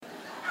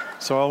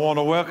So I want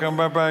to welcome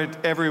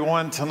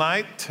everyone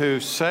tonight to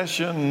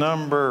session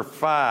number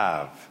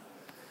 5.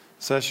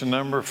 Session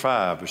number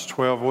 5. There's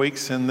 12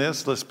 weeks in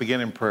this. Let's begin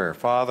in prayer.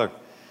 Father,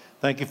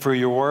 thank you for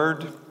your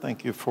word.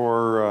 Thank you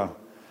for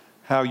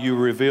how you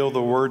reveal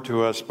the word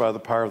to us by the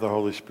power of the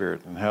Holy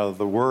Spirit, and how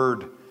the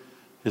word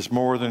is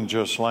more than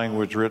just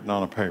language written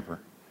on a paper.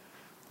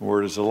 The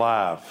word is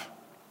alive,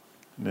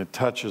 and it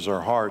touches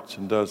our hearts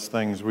and does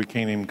things we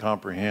can't even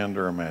comprehend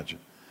or imagine.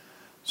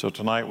 So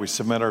tonight we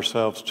submit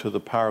ourselves to the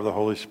power of the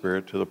Holy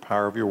Spirit, to the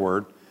power of your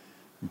word,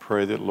 and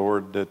pray that,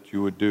 Lord, that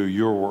you would do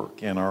your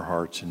work in our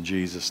hearts in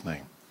Jesus'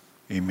 name.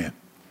 Amen.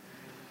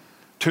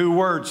 2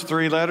 words,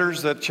 3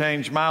 letters that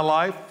changed my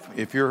life.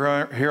 If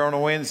you're here on a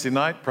Wednesday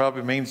night,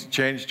 probably means it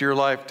changed your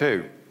life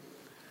too.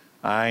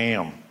 I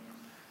am.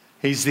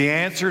 He's the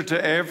answer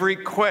to every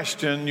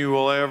question you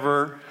will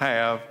ever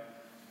have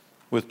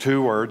with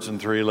 2 words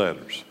and 3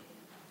 letters.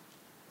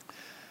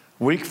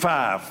 Week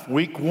 5.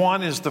 Week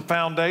 1 is the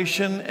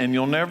foundation, and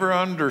you'll never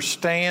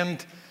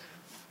understand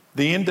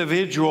the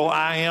individual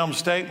I am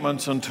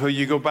statements until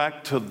you go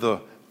back to the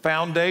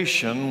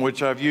foundation,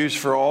 which I've used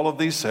for all of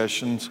these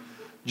sessions,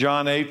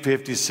 John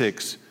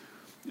 8:56.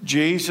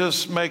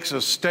 Jesus makes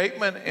a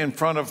statement in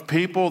front of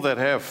people that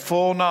have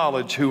full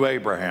knowledge who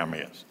Abraham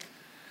is.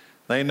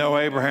 They know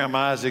Abraham,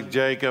 Isaac,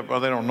 Jacob.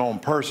 Well, they don't know them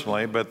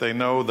personally, but they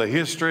know the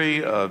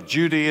history of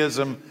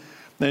Judaism.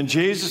 Then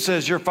Jesus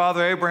says, your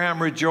father Abraham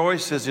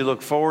rejoiced as he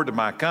looked forward to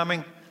my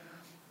coming.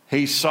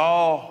 He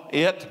saw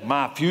it,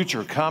 my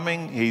future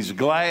coming. He's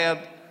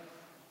glad.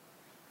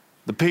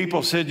 The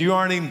people said, you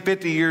aren't even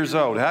 50 years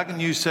old. How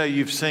can you say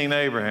you've seen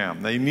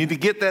Abraham? They need to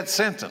get that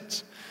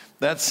sentence.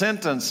 That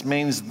sentence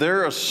means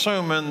they're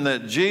assuming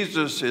that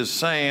Jesus is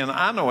saying,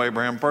 I know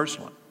Abraham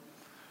personally.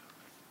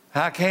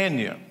 How can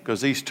you?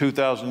 Because he's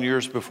 2,000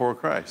 years before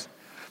Christ.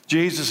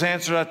 Jesus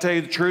answered, I tell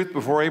you the truth,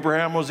 before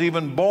Abraham was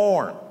even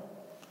born,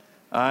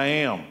 I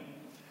am.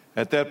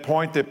 At that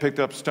point, they picked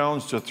up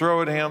stones to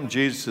throw at him.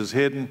 Jesus is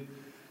hidden,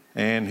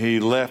 and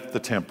he left the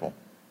temple.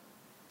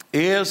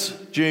 Is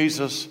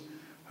Jesus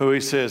who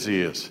he says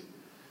he is?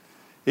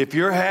 If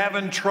you're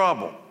having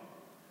trouble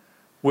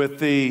with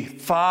the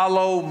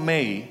follow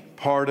me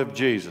part of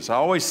Jesus, I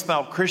always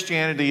thought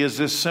Christianity is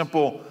this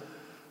simple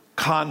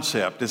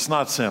concept. It's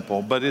not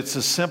simple, but it's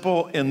as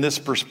simple in this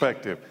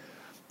perspective.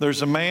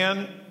 There's a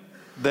man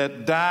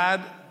that died,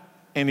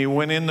 and he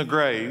went in the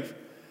grave.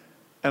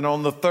 And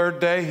on the 3rd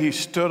day, he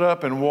stood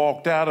up and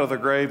walked out of the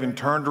grave and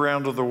turned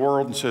around to the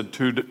world and said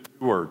 2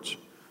 words,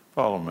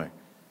 follow me.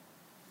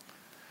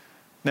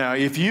 Now,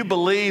 if you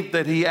believe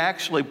that he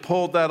actually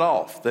pulled that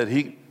off, that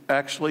he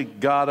actually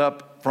got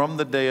up from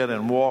the dead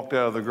and walked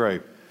out of the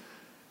grave,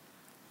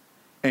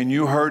 and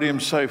you heard him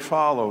say,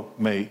 follow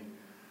me,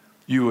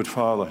 you would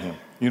follow him.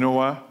 You know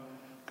why?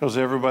 Because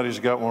everybody's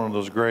got one of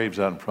those graves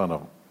out in front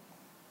of them.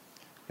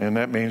 And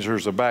that means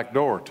there's a back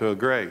door to a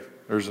grave.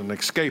 There's an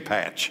escape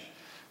hatch.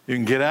 You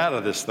can get out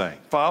of this thing.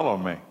 Follow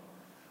me.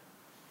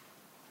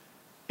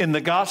 In the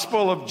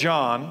Gospel of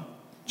John,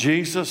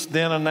 Jesus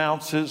then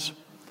announces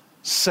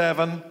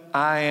 7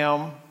 I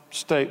am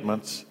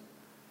statements.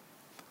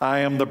 I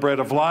am the bread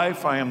of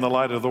life. I am the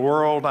light of the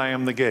world. I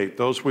am the gate.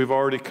 Those we've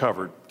already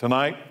covered.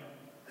 Tonight,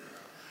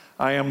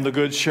 I am the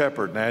good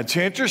shepherd. Now, it's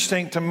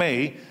interesting to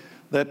me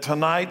that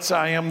tonight's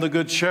I am the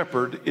good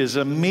shepherd is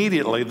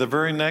immediately the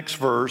very next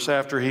verse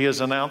after he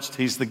has announced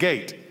he's the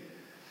gate.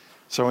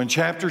 So in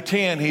chapter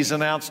 10, he's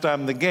announced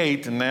I'm the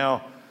gate, and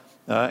now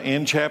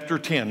in chapter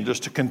 10,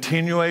 just a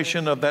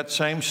continuation of that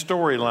same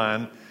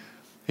storyline,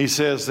 he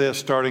says this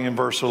starting in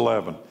verse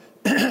 11.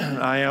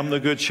 I am the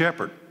good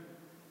shepherd.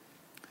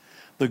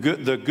 The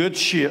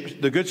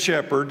good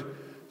shepherd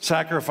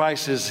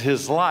sacrifices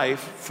his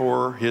life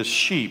for his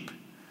sheep.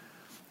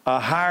 A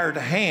hired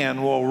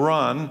hand will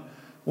run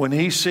when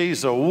he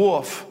sees a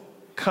wolf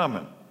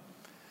coming.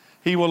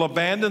 He will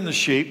abandon the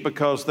sheep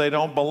because they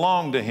don't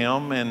belong to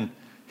him, and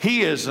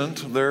he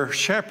isn't their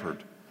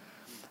shepherd.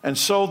 And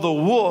so the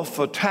wolf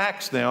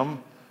attacks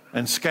them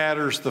and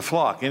scatters the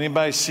flock.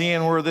 Anybody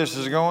seeing where this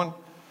is going?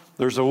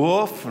 There's a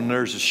wolf, and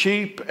there's a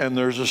sheep, and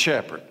there's a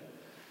shepherd.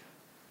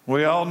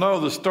 We all know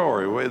the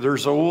story.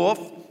 There's a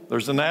wolf,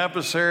 there's an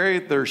adversary,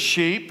 there's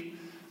sheep,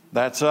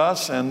 that's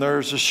us, and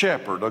there's a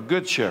shepherd, a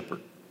good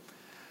shepherd.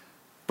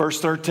 Verse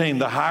 13,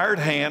 the hired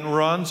hand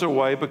runs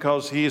away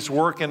because he is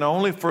working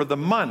only for the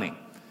money.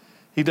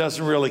 He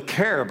doesn't really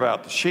care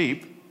about the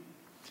sheep.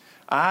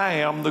 I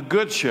am the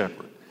good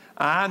shepherd.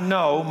 I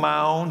know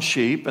my own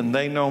sheep, and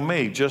they know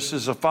me, just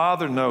as the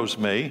Father knows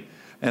me,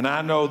 and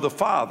I know the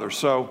Father.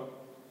 So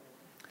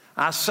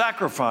I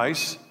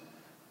sacrifice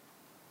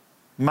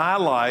my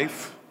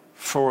life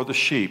for the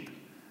sheep.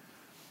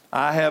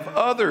 I have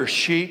other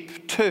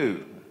sheep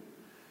too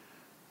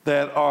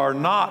that are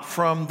not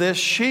from this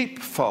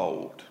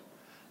sheepfold.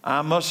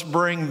 I must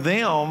bring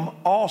them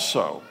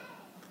also.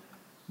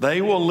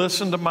 They will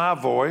listen to my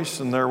voice,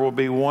 and there will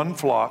be one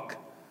flock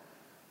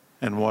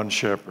and one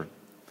shepherd.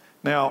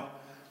 Now,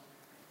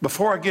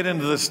 before I get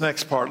into this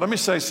next part, let me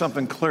say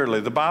something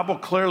clearly. The Bible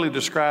clearly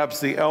describes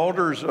the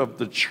elders of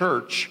the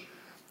church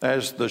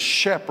as the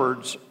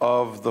shepherds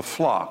of the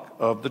flock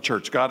of the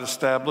church. God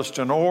established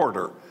an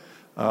order,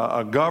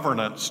 a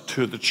governance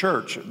to the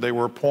church. They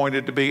were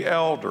appointed to be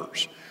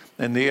elders,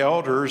 and the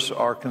elders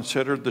are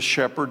considered the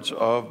shepherds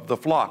of the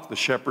flock, the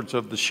shepherds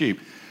of the sheep.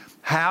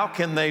 How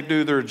can they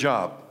do their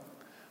job?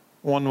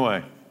 One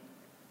way,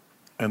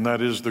 and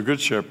that is the good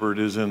shepherd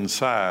is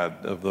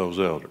inside of those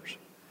elders.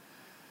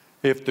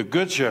 If the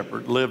good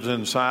shepherd lives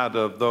inside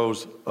of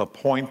those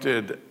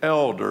appointed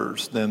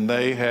elders, then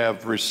they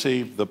have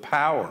received the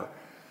power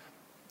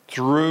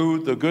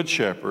through the good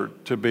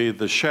shepherd to be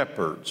the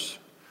shepherds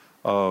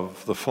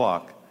of the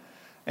flock.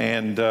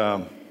 And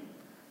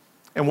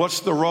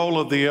what's the role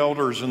of the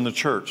elders in the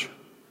church?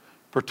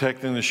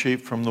 Protecting the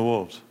sheep from the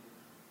wolves.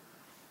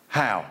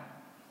 How?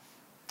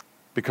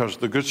 Because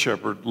the good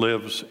shepherd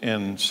lives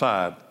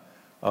inside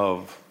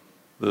of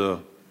the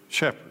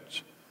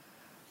shepherds.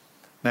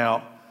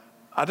 Now,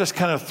 I just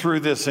kind of threw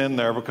this in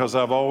there because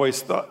I've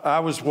always thought, I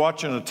was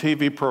watching a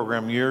TV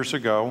program years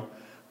ago,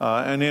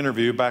 an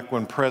interview back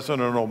when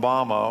President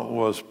Obama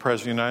was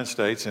president of the United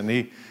States, and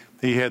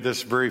he had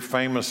this very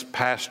famous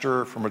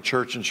pastor from a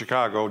church in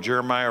Chicago,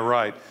 Jeremiah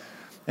Wright,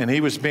 and he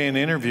was being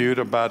interviewed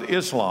about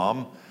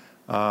Islam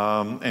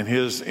and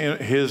his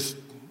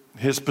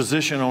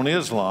position on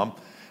Islam,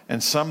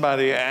 and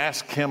somebody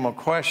asked him a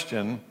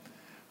question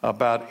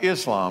about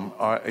Islam.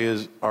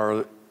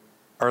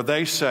 Are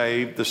they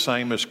saved the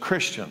same as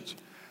Christians?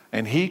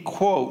 And he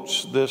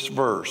quotes this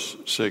verse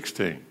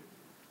 16.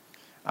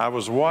 I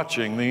was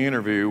watching the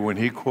interview when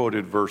he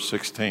quoted verse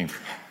 16.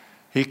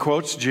 He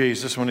quotes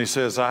Jesus when he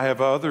says, I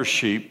have other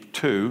sheep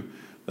too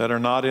that are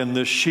not in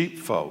this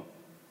sheepfold.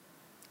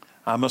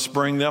 I must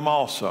bring them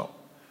also.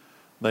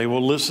 They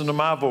will listen to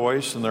my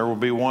voice, and there will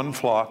be one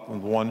flock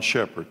with one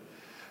shepherd.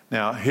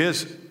 Now,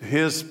 his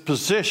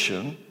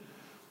position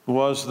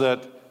was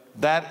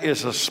that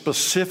is a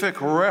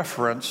specific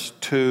reference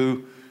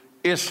to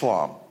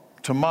Islam,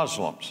 to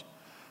Muslims.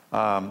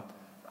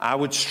 I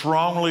would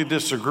strongly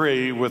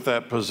disagree with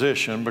that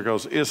position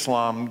because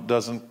Islam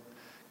doesn't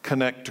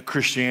connect to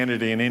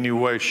Christianity in any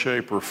way,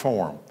 shape, or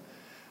form.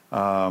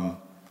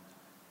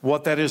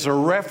 What that is a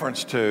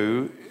reference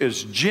to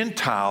is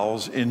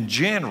Gentiles in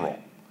general,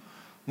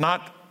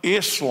 not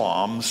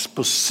Islam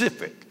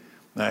specific.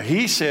 Now,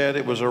 he said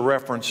it was a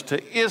reference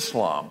to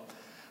Islam.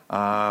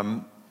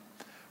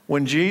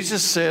 When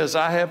Jesus says,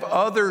 I have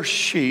other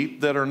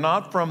sheep that are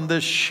not from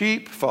this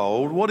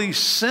sheepfold, what he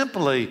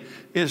simply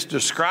is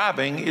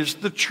describing is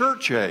the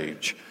church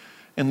age.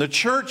 And the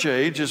church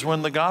age is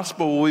when the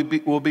gospel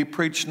will be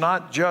preached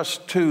not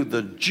just to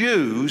the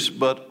Jews,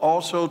 but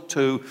also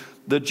to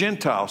the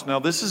Gentiles. Now,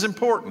 this is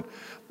important.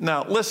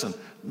 Now, listen,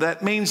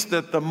 that means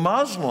that the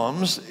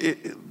Muslims,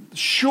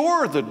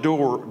 sure, the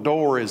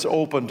door is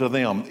open to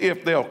them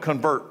if they'll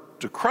convert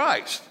to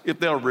Christ, if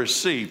they'll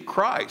receive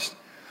Christ.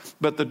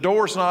 But the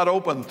door's not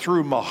open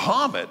through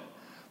Muhammad.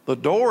 The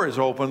door is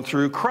open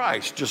through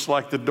Christ, just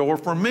like the door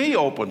for me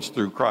opens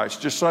through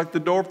Christ, just like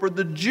the door for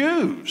the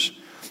Jews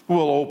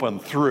will open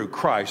through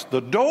Christ.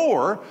 The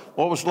door,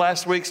 what was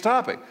last week's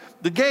topic?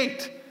 The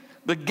gate.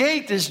 The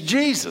gate is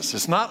Jesus.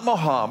 It's not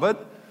Muhammad.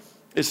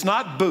 It's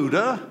not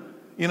Buddha.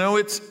 You know,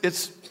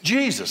 it's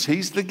Jesus.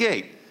 He's the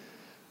gate.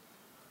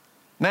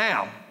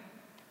 Now,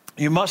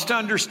 you must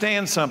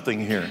understand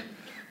something here.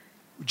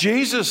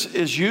 Jesus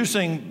is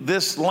using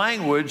this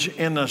language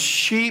in a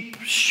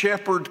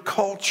sheep-shepherd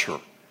culture.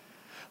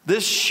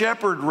 This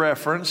shepherd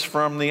reference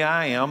from the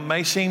I Am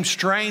may seem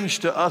strange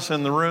to us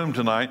in the room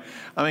tonight.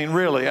 I mean,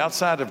 really,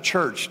 outside of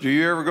church, do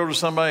you ever go to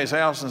somebody's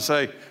house and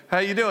say, how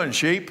you doing,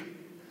 sheep?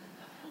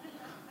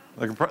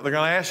 They're going to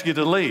ask you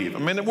to leave. I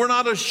mean, we're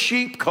not a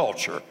sheep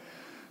culture.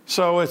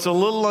 So it's a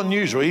little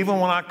unusual. Even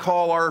when I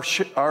call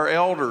our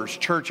elders,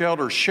 church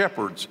elders,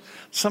 shepherds,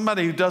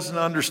 somebody who doesn't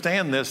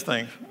understand this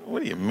thinks,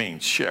 what do you mean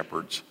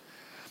shepherds?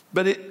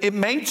 But it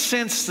made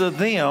sense to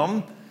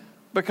them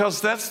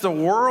because that's the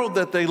world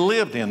that they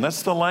lived in.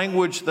 That's the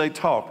language they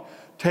talked.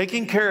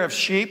 Taking care of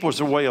sheep was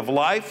a way of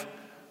life,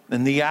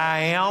 and the I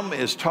Am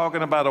is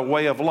talking about a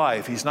way of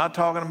life. He's not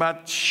talking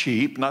about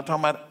sheep, not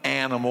talking about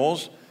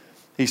animals.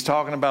 He's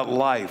talking about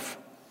life.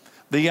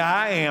 The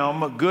I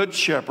Am, a good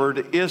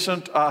shepherd,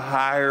 isn't a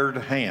hired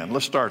hand.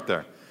 Let's start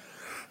there.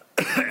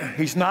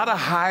 He's not a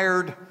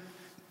hired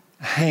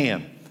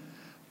hand,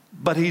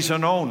 but he's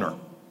an owner.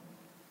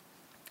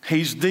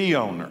 He's the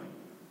owner.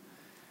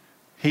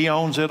 He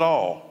owns it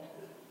all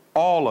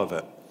of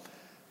it.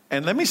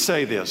 And let me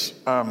say this,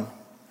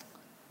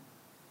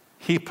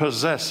 he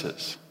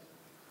possesses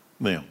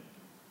them.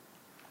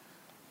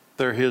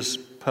 They're his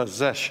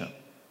possession.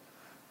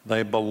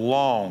 They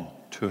belong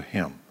to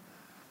him.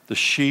 The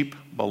sheep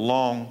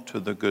belong to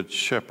the good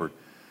shepherd.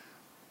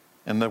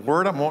 And the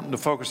word I'm wanting to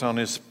focus on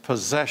is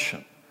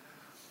possession.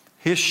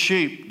 His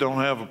sheep don't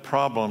have a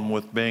problem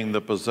with being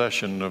the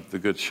possession of the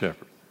good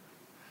shepherd.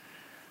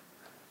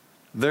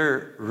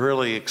 They're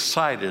really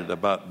excited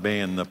about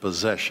being the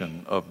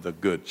possession of the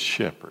good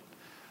shepherd.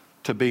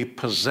 To be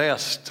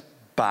possessed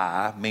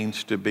by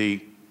means to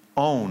be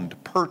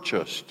owned,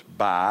 purchased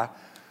by.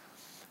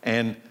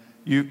 And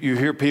You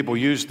hear people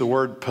use the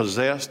word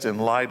possessed in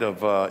light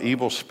of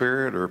evil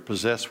spirit or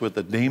possessed with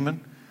a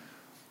demon.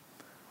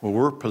 Well,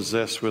 we're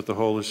possessed with the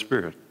Holy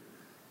Spirit.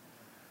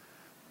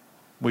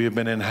 We have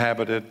been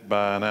inhabited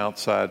by an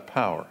outside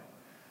power,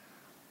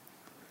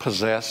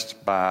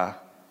 possessed by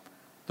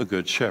the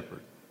Good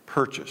Shepherd,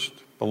 purchased,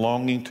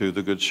 belonging to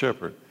the Good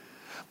Shepherd.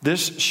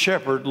 This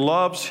shepherd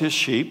loves his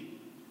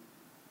sheep.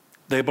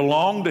 They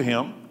belong to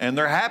him, and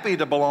they're happy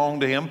to belong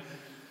to him.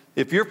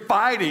 If you're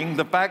fighting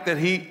the fact that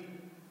he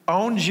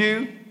owns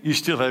you, you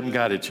still haven't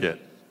got it yet.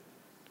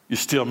 You're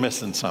still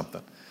missing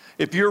something.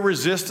 If you're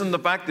resisting the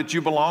fact that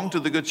you belong to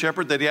the Good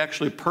Shepherd, that he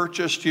actually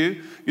purchased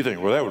you, you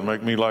think, well, that would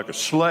make me like a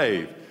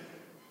slave.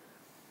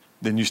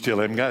 Then you still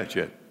haven't got it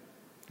yet.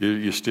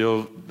 You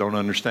still don't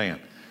understand.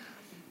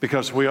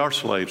 Because we are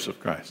slaves of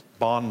Christ,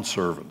 bond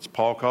servants.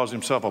 Paul calls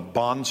himself a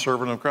bond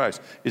servant of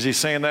Christ. Is he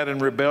saying that in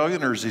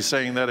rebellion, or is he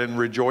saying that in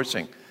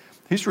rejoicing?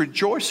 He's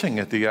rejoicing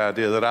at the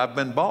idea that I've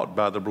been bought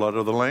by the blood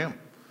of the Lamb.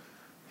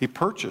 He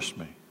purchased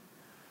me.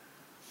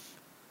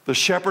 The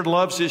shepherd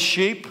loves his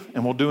sheep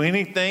and will do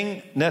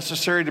anything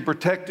necessary to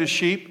protect his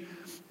sheep,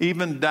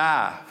 even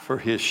die for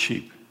his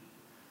sheep.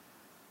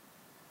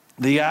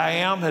 The I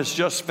Am has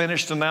just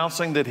finished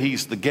announcing that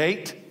he's the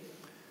gate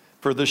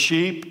for the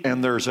sheep,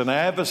 and there's an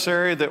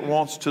adversary that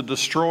wants to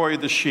destroy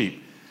the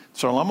sheep.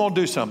 So I'm going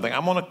to do something.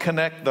 I'm going to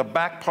connect the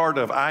back part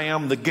of I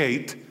am the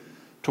gate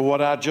to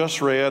what I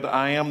just read,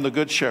 I am the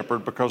good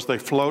shepherd, because they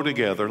flow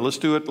together. Let's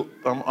do it.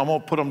 I'm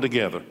going to put them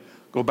together.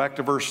 Go back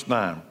to verse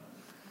 9.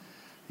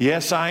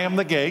 Yes, I am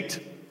the gate.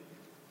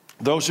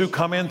 Those who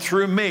come in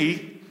through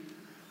me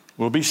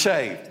will be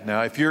saved.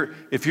 Now, if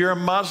you're a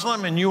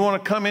Muslim and you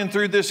want to come in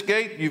through this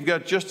gate, you've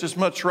got just as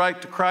much right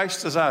to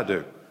Christ as I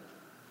do.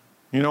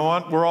 You know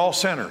what? We're all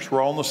sinners.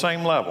 We're all on the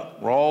same level.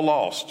 We're all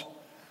lost.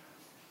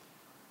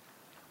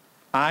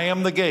 I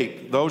am the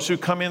gate. Those who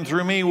come in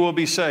through me will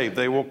be saved.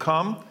 They will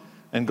come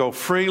and go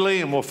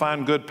freely and will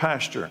find good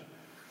pasture.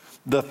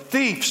 The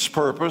thief's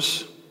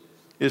purpose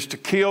is to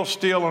kill,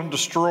 steal, and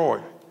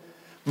destroy.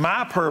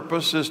 My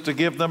purpose is to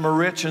give them a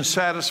rich and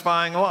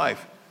satisfying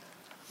life.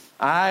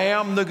 I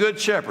am the good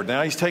shepherd.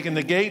 Now he's taking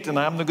the gate, and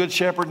I'm the good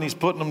shepherd, and he's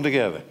putting them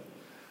together.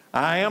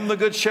 I am the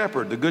good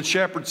shepherd. The good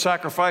shepherd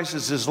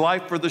sacrifices his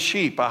life for the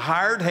sheep. A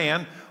hired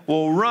hand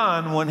will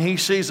run when he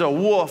sees a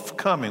wolf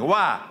coming.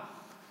 Why?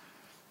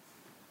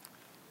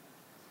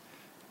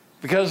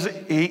 Because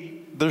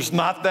there's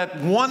not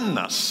that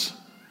oneness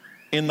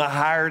in the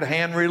hired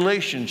hand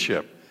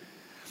relationship.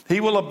 He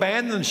will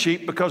abandon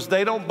sheep because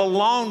they don't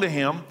belong to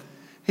him.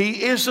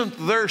 He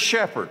isn't their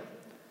shepherd.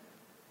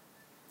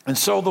 And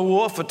so the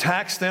wolf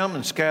attacks them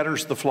and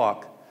scatters the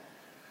flock.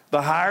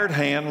 The hired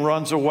hand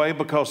runs away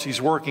because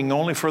he's working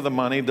only for the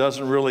money,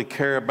 doesn't really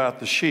care about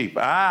the sheep.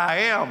 I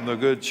am the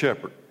good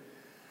shepherd.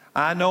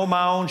 I know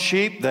my own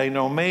sheep. They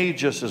know me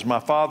just as my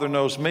Father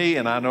knows me,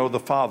 and I know the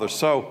Father.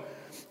 So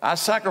I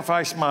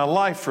sacrifice my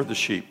life for the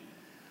sheep.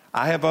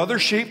 I have other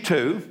sheep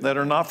too that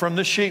are not from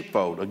the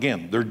sheepfold.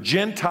 Again, they're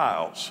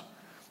Gentiles.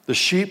 The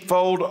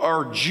sheepfold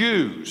are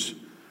Jews.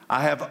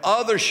 I have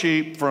other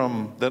sheep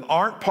that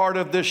aren't part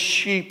of this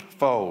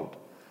sheepfold.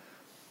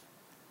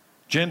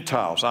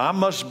 Gentiles. I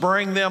must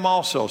bring them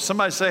also.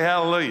 Somebody say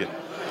hallelujah.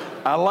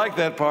 I like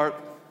that part.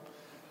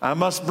 I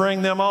must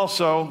bring them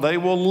also. They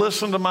will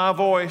listen to my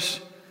voice,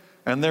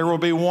 and there will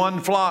be one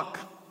flock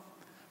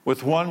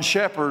with one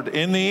shepherd.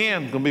 In the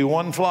end, going to be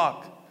one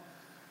flock,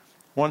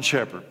 one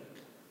shepherd.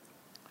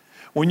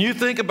 When you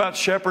think about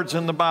shepherds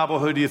in the Bible,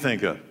 who do you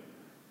think of?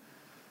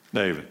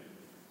 David.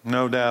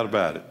 No doubt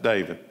about it,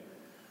 David.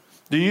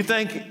 Do you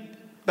think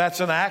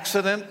that's an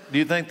accident? Do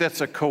you think that's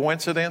a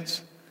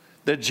coincidence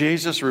that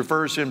Jesus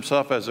refers to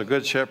himself as a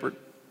good shepherd?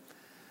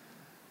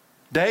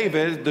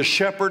 David, the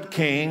shepherd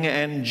king,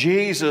 and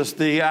Jesus,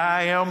 the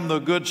I am the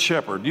good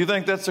shepherd. Do you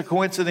think that's a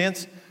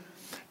coincidence?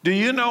 Do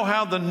you know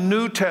how the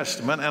New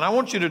Testament, and I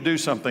want you to do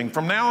something.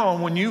 From now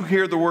on, when you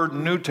hear the word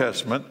New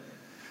Testament,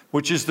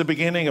 which is the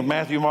beginning of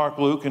Matthew, Mark,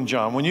 Luke, and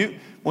John, when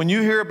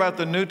you hear about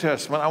the New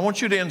Testament, I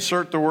want you to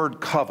insert the word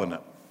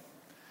covenant.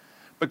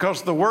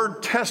 Because the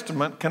word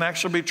testament can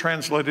actually be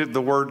translated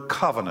the word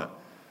covenant.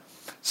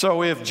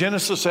 So if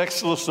Genesis,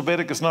 Exodus,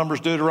 Leviticus, Numbers,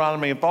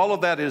 Deuteronomy, if all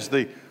of that is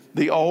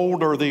the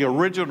old or the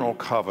original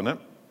covenant,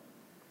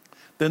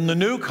 then the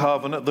new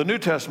covenant, the New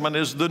Testament,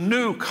 is the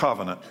new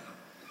covenant.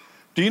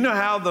 Do you know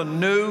how the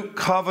new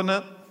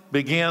covenant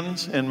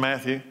begins in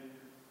Matthew?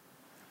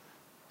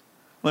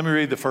 Let me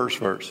read the first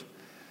verse.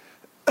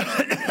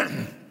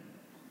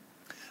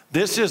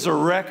 This is a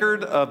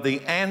record of the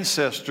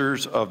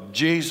ancestors of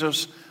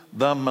Jesus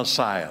the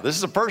Messiah. This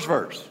is the first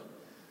verse.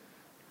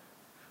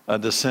 A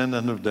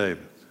descendant of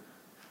David.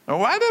 Now,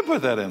 why did I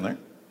put that in there?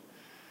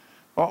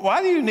 Well,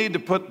 why do you need to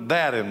put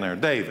that in there?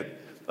 David.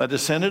 A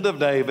descendant of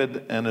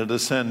David and a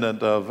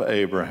descendant of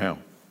Abraham.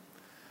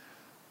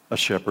 A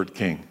shepherd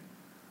king.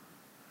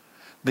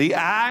 The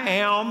I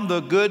am the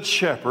good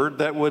shepherd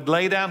that would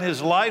lay down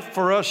his life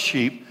for us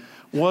sheep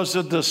was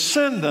a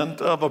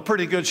descendant of a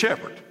pretty good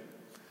shepherd,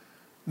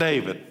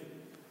 David.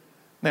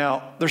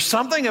 Now, there's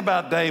something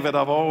about David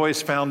I've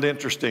always found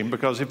interesting,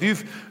 because if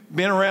you've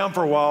been around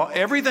for a while,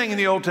 everything in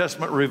the Old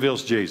Testament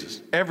reveals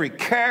Jesus. Every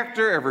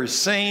character, every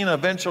scene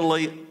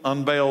eventually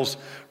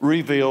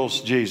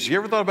reveals Jesus. You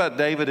ever thought about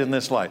David in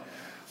this light?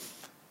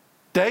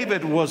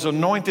 David was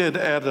anointed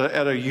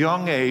at a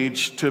young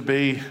age to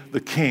be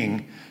the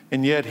king,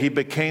 and yet he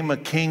became a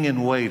king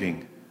in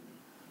waiting.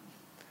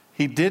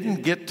 He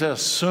didn't get to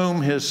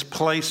assume his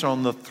place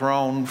on the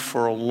throne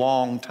for a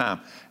long time.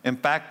 In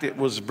fact, it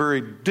was a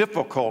very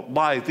difficult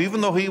life.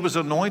 Even though he was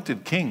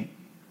anointed king,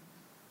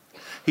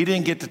 he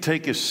didn't get to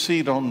take his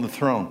seat on the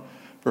throne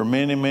for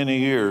many, many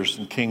years.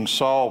 And King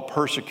Saul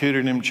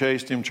persecuted him,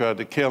 chased him, tried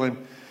to kill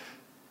him.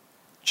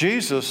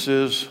 Jesus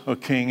is a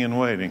king in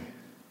waiting.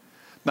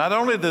 Not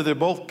only do they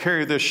both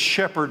carry this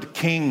shepherd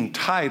king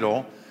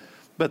title,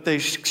 but they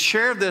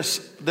share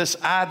this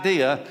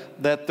idea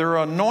that they're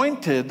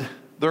anointed,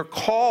 their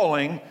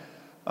calling,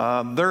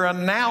 their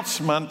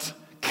announcement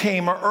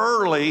came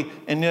early,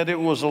 and yet it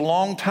was a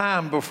long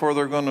time before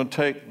they're going to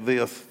take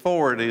the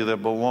authority that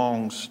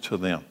belongs to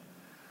them.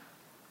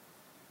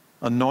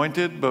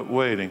 Anointed but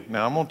waiting.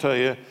 Now I'm going to tell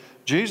you,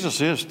 Jesus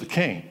is the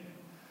king.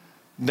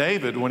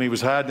 David, when he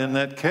was hiding in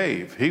that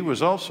cave, he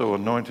was also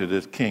anointed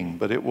as king,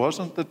 but it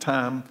wasn't the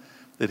time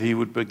that he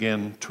would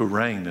begin to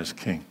reign as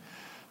king.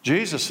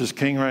 Jesus is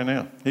king right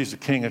now. He's the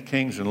King of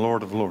Kings and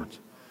Lord of Lords.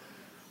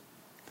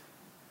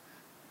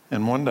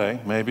 And one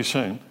day, maybe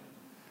soon,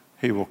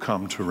 he will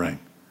come to reign.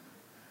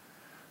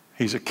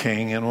 He's a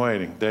king in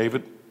waiting.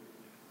 David,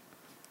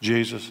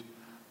 Jesus,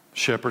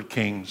 shepherd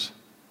kings,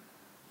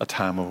 a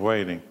time of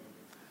waiting.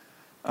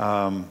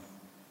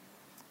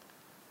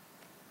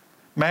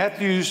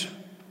 Matthew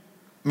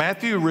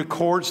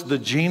records the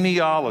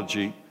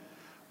genealogy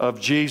of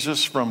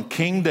Jesus from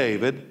King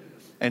David,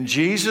 and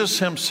Jesus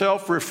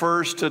himself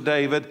refers to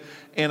David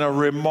in a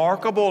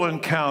remarkable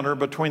encounter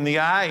between the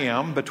I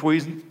Am,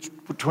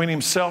 between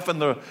himself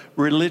and the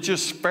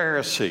religious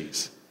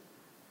Pharisees.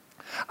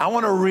 I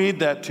want to read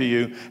that to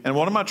you, and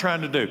what am I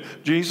trying to do?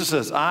 Jesus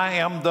says, I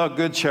am the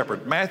good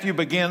shepherd. Matthew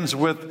begins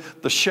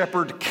with the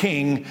shepherd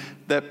king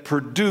that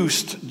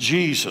produced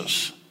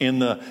Jesus in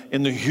the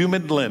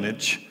human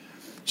lineage.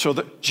 So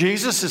that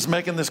Jesus is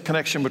making this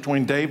connection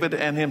between David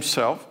and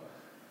himself.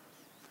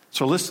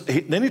 So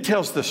then he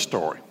tells this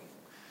story.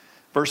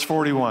 Verse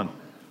 41.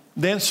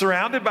 Then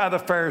surrounded by the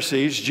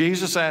Pharisees,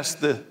 Jesus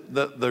asked the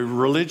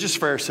religious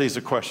Pharisees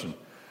a question.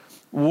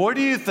 What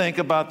do you think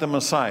about the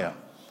Messiah?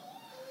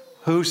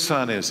 Whose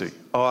son is he?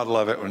 Oh, I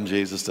love it when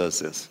Jesus does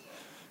this.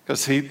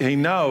 Because he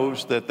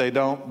knows that they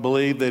don't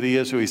believe that he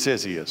is who he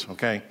says he is,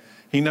 okay?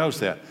 He knows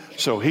that.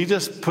 So he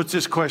just puts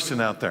this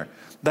question out there.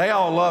 They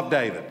all love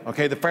David,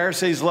 okay? The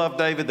Pharisees love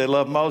David. They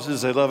love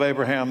Moses. They love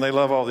Abraham. They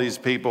love all these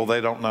people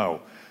they don't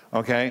know,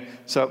 okay?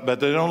 But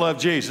they don't love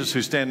Jesus,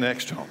 who's standing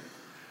next to them.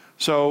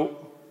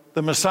 So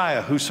the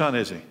Messiah, whose son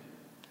is he?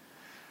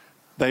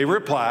 They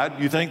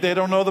replied, you think they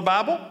don't know the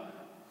Bible?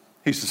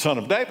 He's the son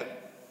of David.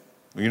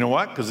 You know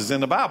what? Because it's in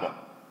the Bible.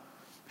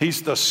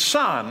 He's the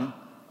son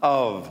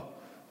of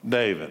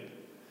David.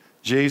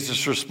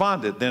 Jesus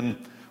responded, then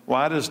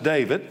why does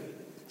David,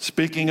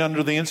 speaking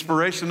under the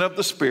inspiration of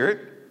the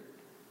Spirit,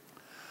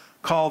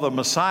 call the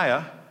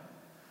Messiah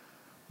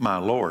my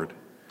Lord?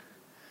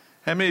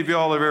 How many of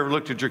y'all have ever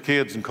looked at your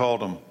kids and called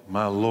them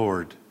my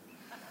Lord?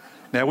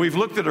 Now, we've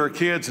looked at our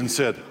kids and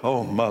said,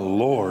 oh, my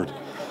Lord.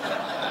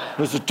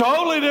 There's a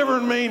totally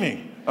different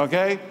meaning,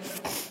 okay?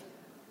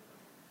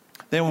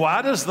 Then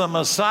why does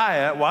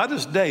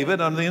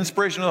David, under the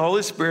inspiration of the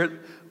Holy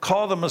Spirit,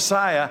 call the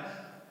Messiah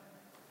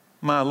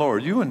my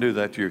Lord? You wouldn't do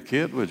that to your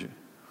kid, would you?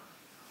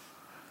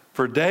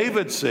 For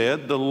David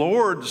said, the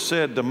Lord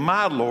said to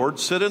my Lord,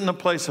 sit in the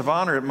place of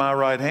honor at my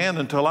right hand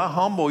until I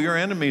humble your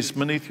enemies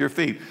beneath your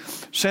feet.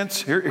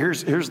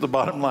 Here's the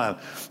bottom line.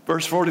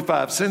 Verse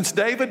 45, since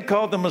David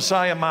called the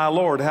Messiah my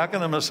Lord, how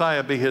can the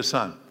Messiah be his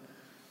son?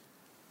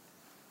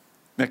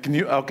 Now,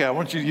 I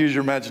want you to use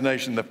your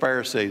imagination, the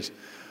Pharisees,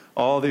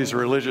 all these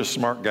religious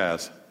smart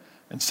guys,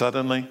 and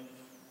suddenly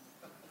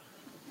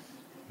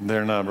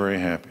they're not very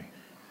happy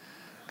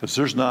because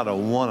there's not a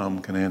one of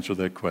them can answer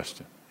that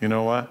question. You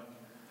know why?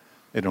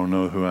 They don't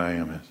know who I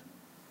am is.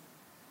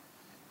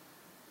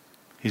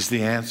 He's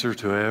the answer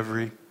to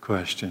every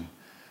question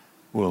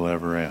we'll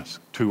ever ask.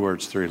 2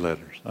 words, 3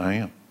 letters. I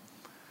am.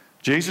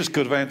 Jesus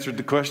could have answered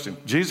the question.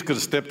 Jesus could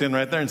have stepped in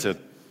right there and said,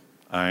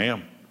 I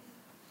am.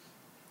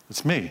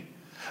 It's me.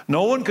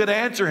 No one could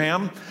answer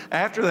him.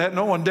 After that,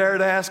 no one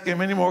dared ask him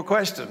any more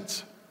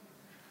questions.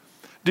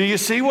 Do you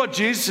see what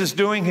Jesus is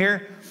doing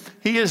here?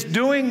 He is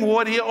doing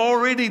what he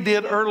already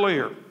did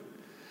earlier.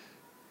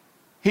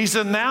 He's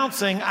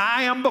announcing,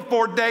 I am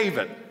before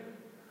David.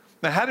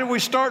 Now, how did we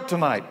start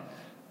tonight?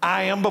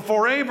 I am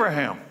before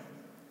Abraham.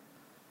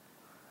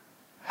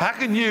 How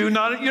can you're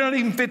not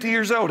even 50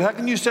 years old. How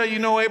can you say you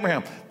know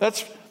Abraham?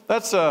 That's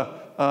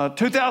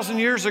 2,000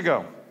 years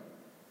ago.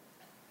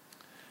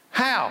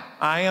 How?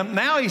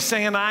 Now he's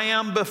saying I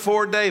am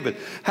before David.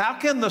 How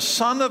can the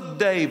son of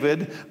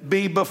David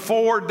be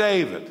before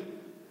David?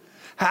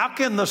 How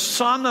can the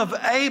son of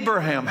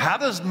Abraham, how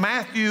does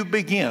Matthew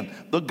begin?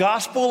 The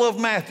Gospel of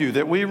Matthew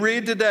that we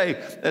read today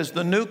as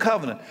the New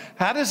Covenant.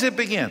 How does it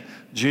begin?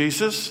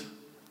 Jesus,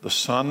 the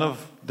son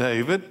of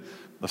David,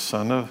 the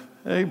son of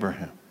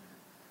Abraham.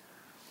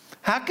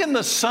 How can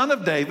the son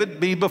of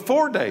David be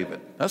before David?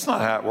 That's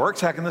not how it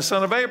works. How can the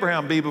son of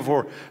Abraham be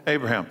before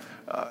Abraham?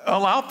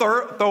 I'll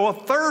throw a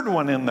third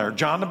one in there,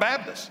 John the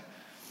Baptist.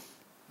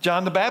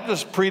 John the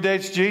Baptist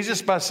predates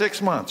Jesus by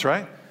 6 months,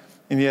 right?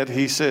 And yet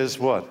he says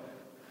what?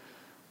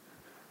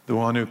 The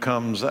one who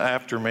comes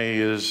after me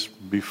is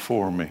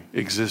before me,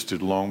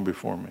 existed long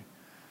before me,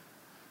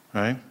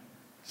 right?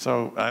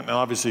 So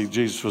obviously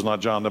Jesus was not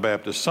John the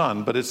Baptist's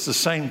son, but it's the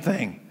same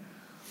thing.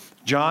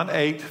 John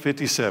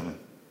 8:57.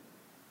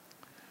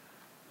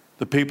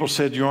 The people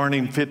said, you aren't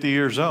even 50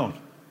 years old.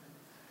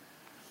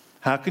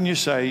 How can you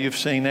say you've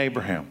seen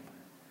Abraham?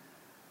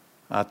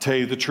 I tell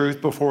you the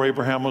truth, before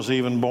Abraham was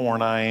even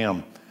born, I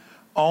am.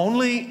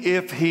 Only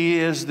if he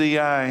is the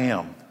I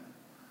am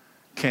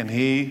can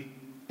he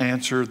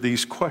answer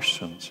these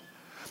questions.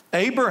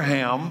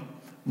 Abraham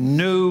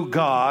knew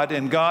God,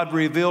 and God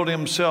revealed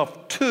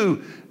himself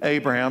to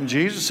Abraham.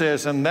 Jesus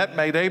says, and that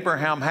made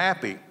Abraham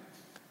happy,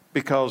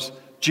 because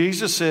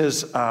Jesus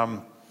says,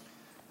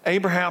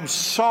 Abraham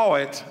saw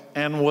it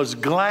and was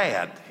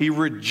glad. He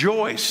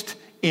rejoiced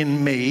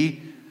in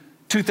me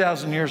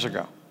 2,000 years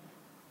ago.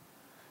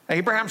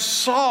 Abraham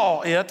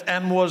saw it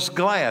and was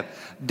glad.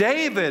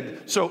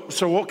 David, so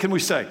what can we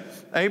say?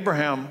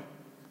 Abraham,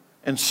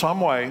 in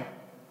some way,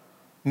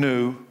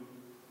 knew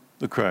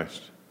the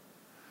Christ.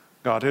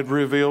 God had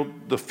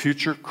revealed the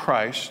future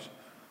Christ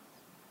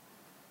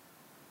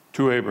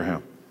to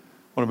Abraham.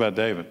 What about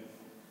David?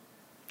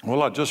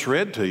 Well, I just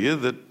read to you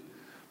that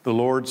the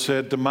Lord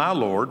said to my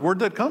Lord, where'd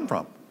that come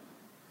from?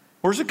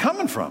 Where's it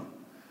coming from?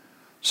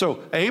 So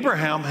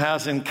Abraham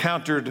has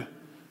encountered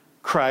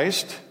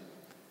Christ.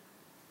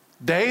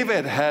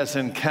 David has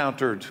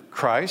encountered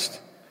Christ.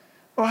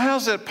 Well,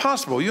 how's that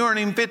possible? You aren't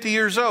even 50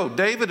 years old.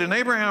 David and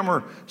Abraham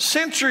are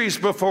centuries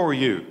before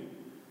you.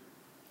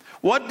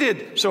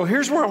 So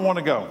here's where I want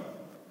to go.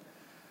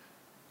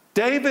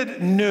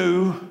 David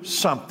knew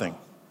something.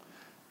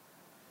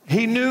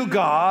 He knew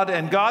God,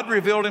 and God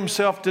revealed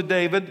himself to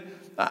David.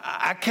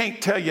 I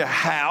can't tell you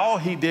how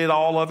he did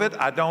all of it.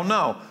 I don't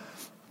know.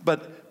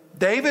 But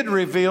David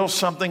reveals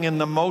something in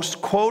the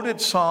most quoted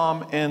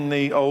psalm in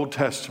the Old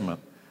Testament.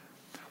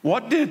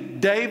 What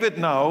did David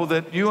know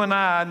that you and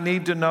I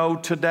need to know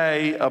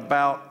today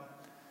about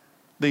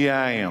the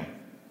I am?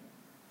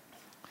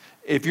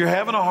 If you're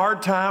having a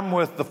hard time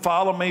with the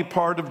follow me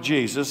part of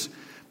Jesus,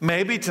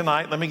 maybe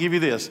tonight, let me give you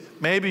this.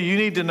 Maybe you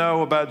need to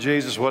know about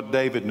Jesus what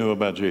David knew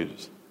about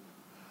Jesus.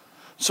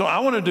 So I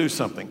want to do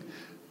something.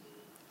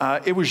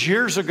 It was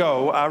years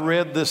ago, I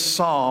read this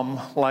psalm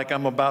like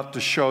I'm about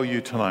to show you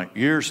tonight,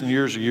 years and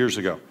years and years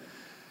ago.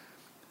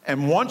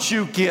 And once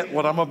you get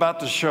what I'm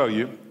about to show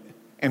you,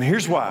 and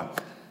here's why.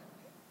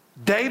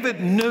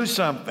 David knew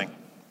something.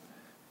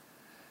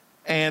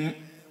 And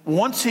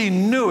once he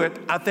knew it,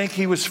 I think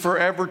he was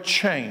forever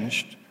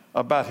changed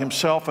about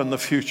himself and the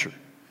future.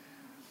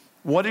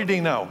 What did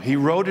he know? He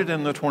wrote it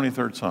in the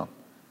 23rd Psalm.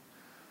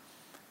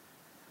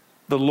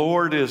 The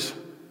Lord is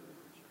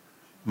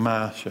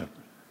my shepherd.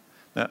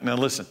 Now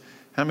listen,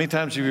 how many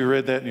times have you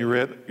read that and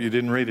you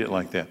didn't read it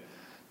like that?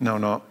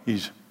 No,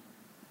 he's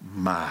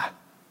my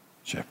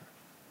shepherd.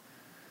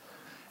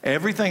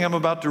 Everything I'm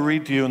about to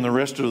read to you in the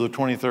rest of the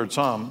 23rd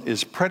Psalm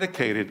is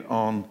predicated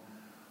on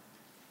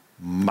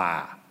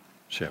my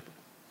shepherd.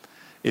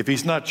 If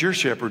he's not your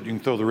shepherd, you can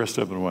throw the rest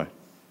of it away.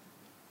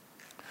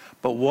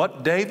 But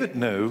what David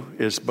knew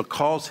is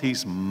because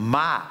he's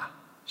my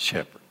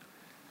shepherd,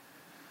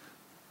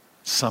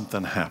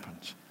 something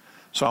happens.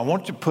 So I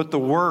want you to put the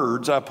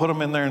words, I put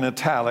them in there in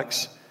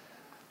italics,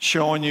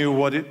 showing you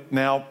what it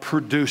now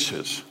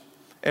produces.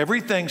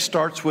 Everything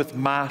starts with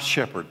my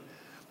shepherd.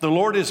 The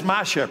Lord is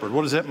my shepherd.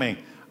 What does that mean?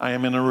 I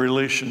am in a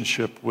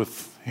relationship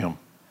with him.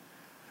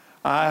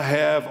 I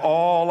have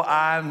all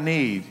I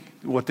need.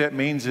 What that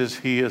means is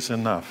he is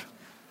enough.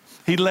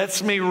 He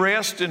lets me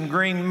rest in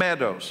green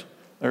meadows.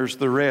 There's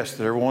the rest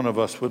that every one of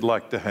us would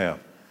like to have.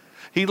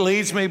 He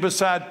leads me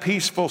beside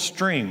peaceful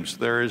streams.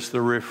 There is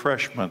the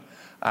refreshment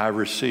I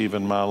receive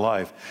in my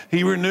life.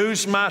 He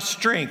renews my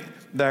strength.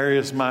 There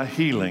is my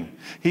healing.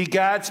 He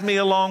guides me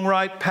along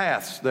right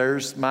paths.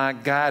 There's my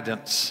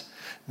guidance.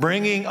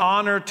 Bringing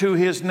honor to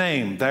his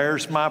name.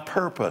 There's my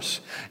purpose.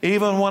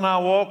 Even when I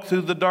walk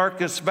through the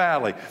darkest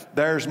valley,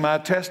 there's my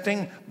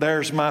testing.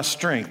 There's my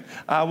strength.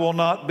 I will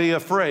not be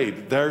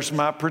afraid. There's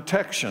my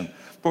protection.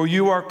 For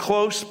you are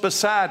close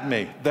beside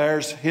me.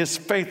 There's his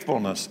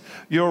faithfulness.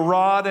 Your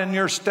rod and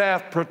your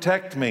staff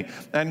protect me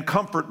and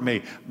comfort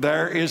me.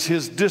 There is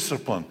his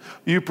discipline.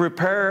 You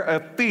prepare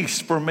a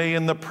feast for me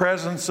in the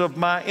presence of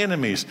my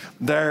enemies.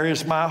 There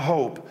is my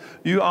hope.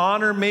 You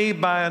honor me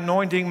by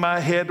anointing my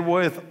head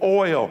with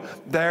oil.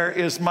 There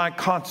is my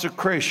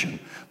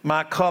consecration.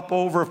 My cup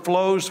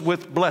overflows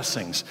with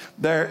blessings.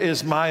 There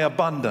is my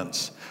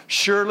abundance.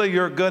 Surely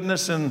your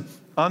goodness and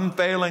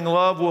unfailing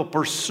love will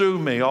pursue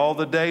me all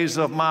the days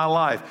of my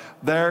life.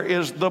 There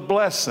is the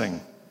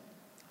blessing.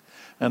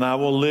 And I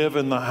will live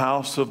in the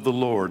house of the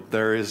Lord.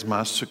 There is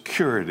my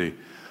security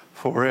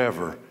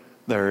forever.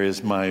 There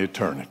is my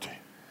eternity.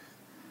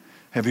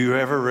 Have you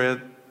ever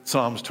read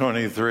Psalms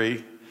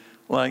 23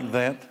 like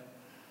that?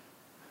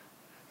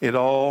 It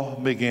all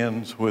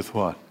begins with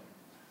what?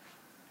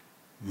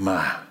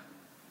 My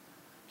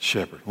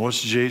shepherd.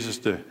 What's Jesus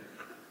do?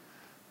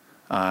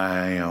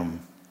 I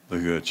am the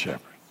good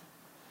shepherd.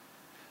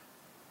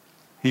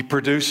 He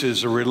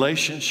produces a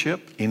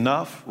relationship,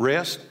 enough,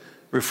 rest,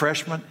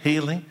 refreshment,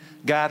 healing,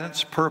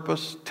 guidance,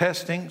 purpose,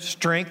 testing,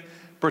 strength,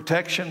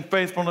 protection,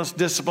 faithfulness,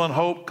 discipline,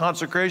 hope,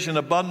 consecration,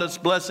 abundance,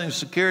 blessing,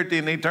 security,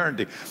 and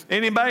eternity.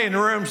 Anybody in the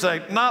room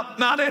say,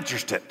 not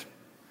interested?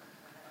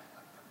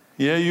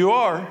 Yeah, you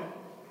are.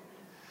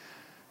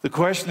 The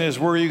question is,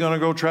 where are you going to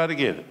go try to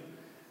get it?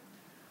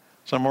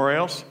 Somewhere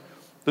else?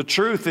 The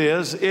truth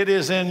is, it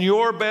is in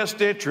your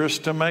best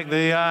interest to make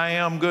the I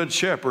am good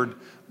shepherd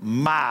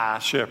my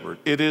shepherd.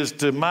 It is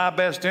to my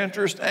best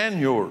interest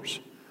and yours.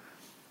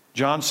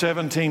 John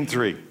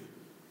 17:3.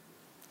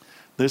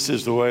 This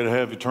is the way to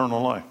have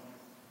eternal life.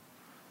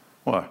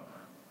 What?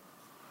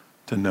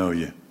 To know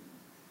you.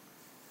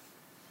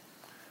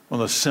 One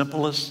of the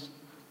simplest,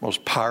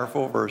 most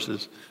powerful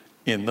verses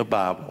in the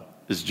Bible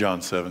is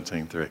John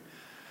 17:3.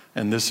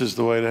 And this is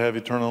the way to have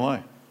eternal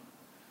life.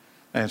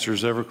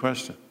 Answers every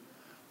question.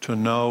 To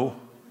know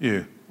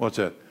you. What's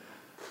that?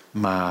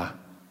 My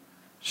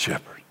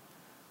shepherd.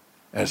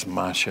 As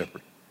my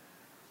shepherd.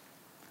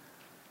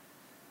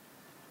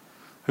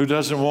 Who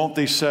doesn't want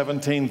these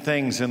 17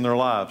 things in their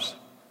lives?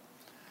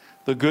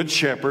 The good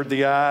shepherd,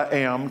 the I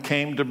am,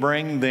 came to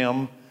bring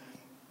them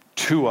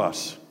to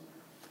us.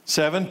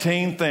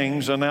 17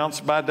 things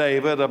announced by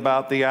David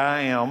about the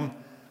I am.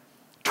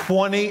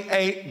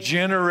 28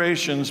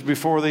 generations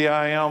before the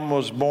I am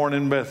was born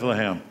in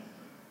Bethlehem.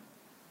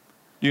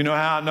 You know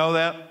how I know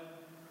that?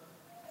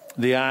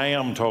 The I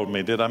am told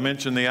me. Did I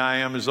mention the I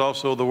am is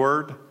also the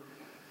Word?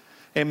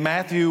 In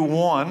Matthew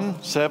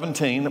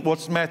 1:17,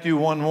 what's Matthew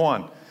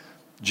 1:1?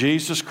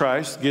 Jesus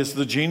Christ gives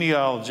the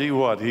genealogy,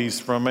 what? He's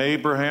from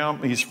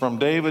Abraham, he's from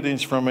David, and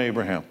he's from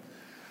Abraham.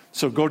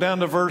 So go down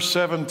to verse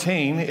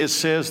 17, it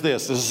says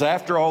this. This is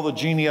after all the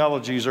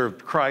genealogies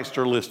of Christ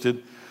are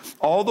listed.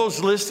 All those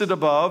listed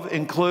above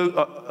include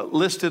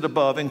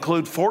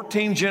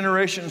 14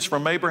 generations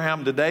from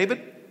Abraham to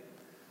David,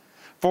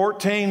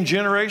 14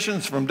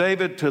 generations from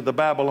David to the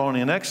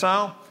Babylonian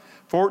exile,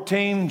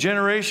 14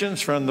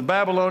 generations from the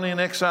Babylonian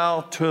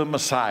exile to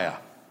Messiah.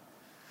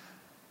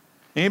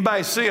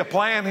 Anybody see a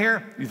plan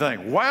here? You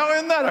think, well,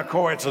 isn't that a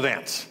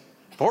coincidence?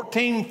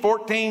 14,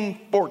 14,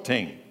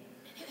 14.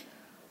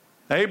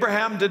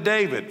 Abraham to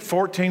David,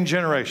 14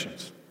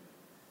 generations.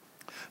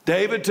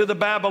 David to the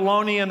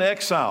Babylonian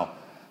exile.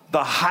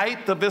 The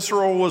height of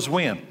Israel was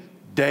when?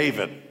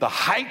 David. The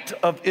height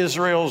of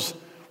Israel's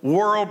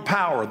world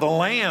power, the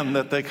land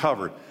that they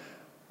covered,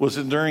 was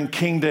during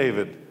King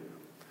David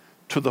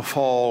to the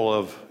fall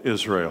of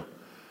Israel.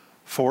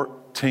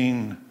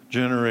 14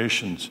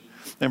 generations.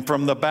 And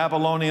from the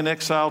Babylonian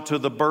exile to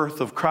the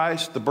birth of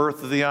Christ, the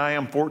birth of the I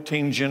am,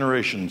 14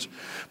 generations.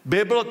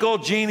 Biblical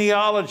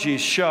genealogies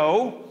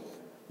show,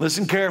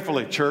 listen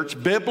carefully,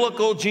 church,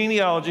 biblical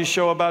genealogies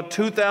show about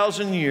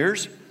 2,000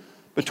 years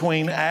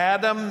between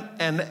Adam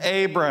and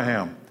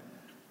Abraham.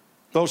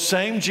 Those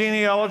same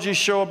genealogies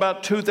show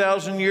about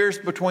 2,000 years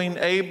between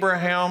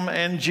Abraham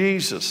and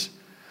Jesus.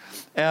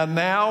 And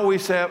now we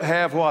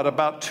have what?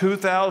 About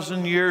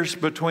 2,000 years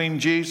between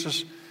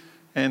Jesus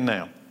and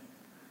now.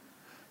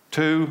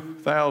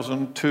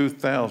 2,000,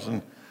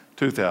 2,000,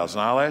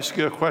 2,000. I'll ask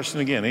you a question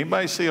again.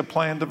 Anybody see a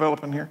plan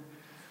developing here?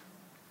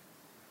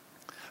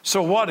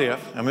 So what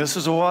if, and this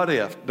is a what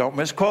if, don't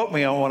misquote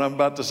me on what I'm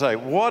about to say.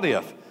 What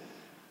if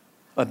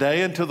a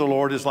day unto the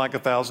Lord is like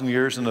 1,000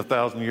 years and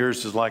 1,000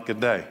 years is like a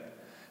day?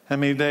 How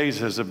many days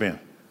has it been?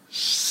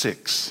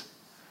 6.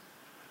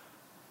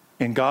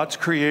 In God's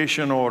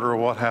creation order,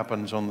 what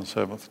happens on the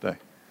 7th day?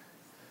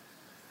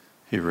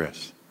 He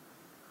rests.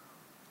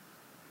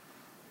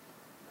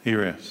 He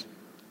rests.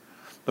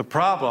 The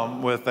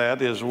problem with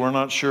that is we're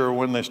not sure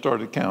when they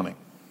started counting.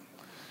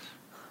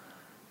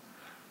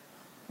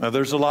 Now,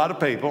 there's a lot of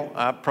people,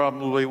 I'm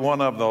probably one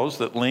of those,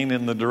 that lean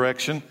in the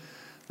direction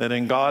that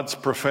in God's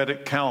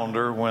prophetic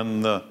calendar,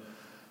 when the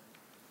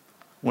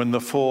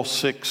full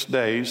 6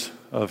 days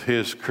of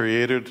His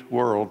created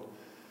world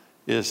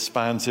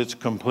finds its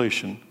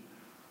completion,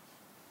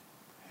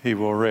 He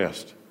will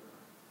rest.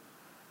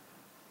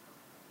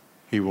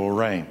 He will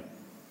reign.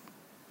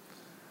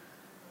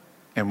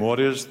 And what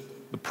is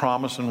the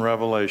promise and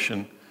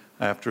revelation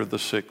after the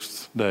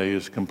 6th day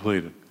is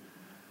completed?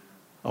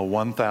 A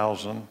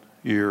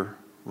 1,000-year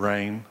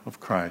reign of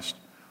Christ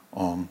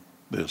on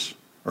this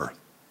earth.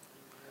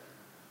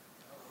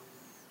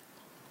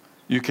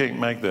 You can't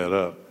make that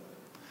up.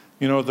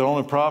 You know what the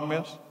only problem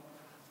is?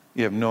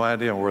 You have no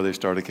idea where they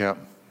started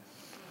counting.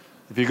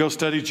 If you go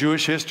study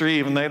Jewish history,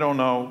 even they don't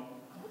know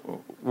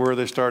where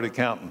they started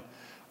counting.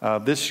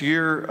 This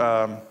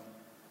year,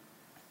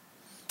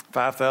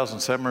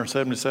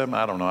 5,777.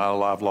 I don't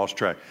know. I've lost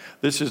track.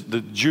 This is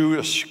the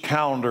Jewish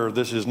calendar.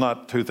 This is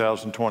not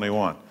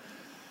 2021.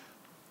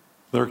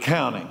 They're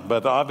counting,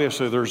 but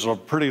obviously there's a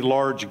pretty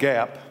large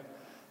gap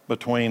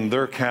between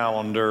their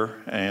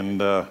calendar,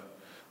 and a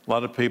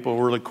lot of people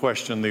really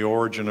question the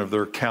origin of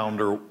their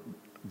calendar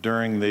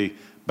during the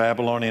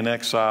Babylonian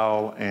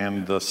exile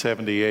and the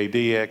 70 AD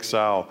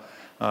exile,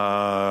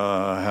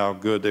 how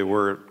good they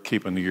were at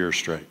keeping the year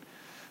straight.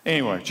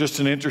 Anyway, just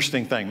an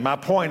interesting thing. My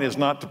point is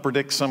not to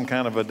predict some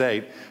kind of a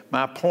date.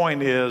 My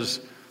point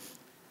is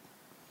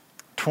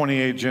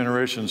 28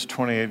 generations,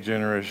 28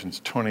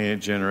 generations, 28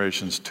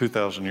 generations,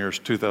 2,000 years,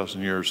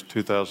 2,000 years,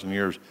 2,000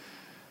 years.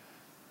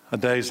 A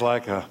day's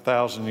like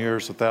 1,000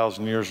 years,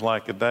 1,000 years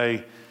like a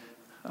day.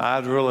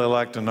 I'd really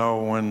like to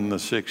know when the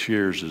 6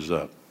 years is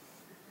up.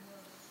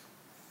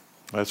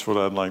 That's what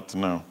I'd like to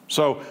know.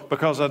 So,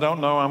 because I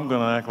don't know, I'm going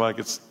to act like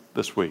it's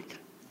this week.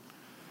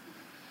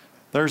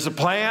 There's a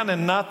plan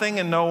and nothing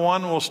and no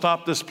one will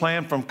stop this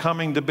plan from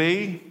coming to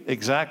be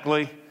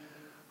exactly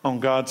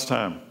on God's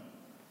time.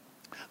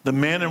 The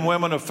men and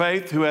women of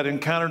faith who had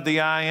encountered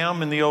the I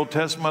Am in the Old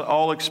Testament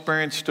all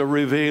experienced a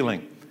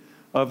revealing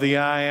of the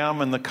I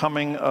Am and the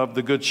coming of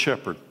the Good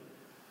Shepherd.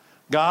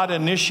 God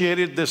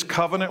initiated this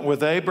covenant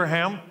with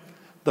Abraham,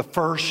 the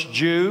first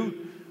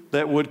Jew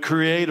that would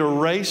create a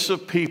race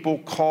of people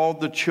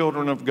called the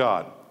children of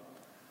God.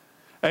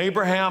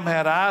 Abraham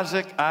had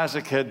Isaac,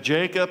 Isaac had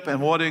Jacob,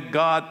 and what did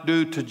God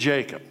do to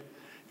Jacob?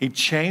 He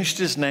changed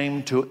his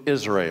name to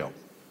Israel.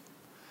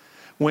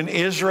 When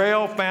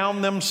Israel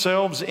found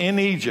themselves in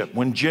Egypt,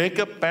 when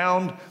Jacob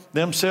found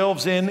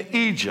themselves in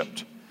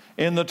Egypt,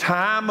 in the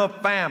time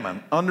of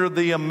famine, under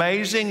the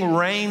amazing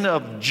reign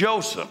of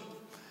Joseph,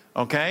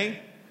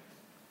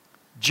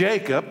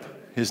 Jacob,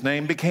 his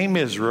name became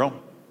Israel,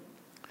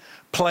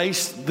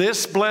 placed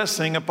this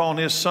blessing upon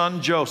his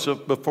son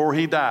Joseph before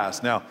he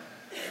dies. Now,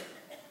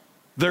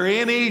 they're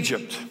in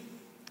Egypt.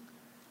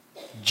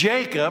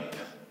 Jacob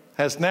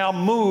has now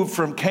moved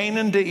from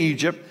Canaan to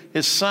Egypt.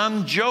 His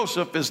son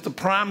Joseph is the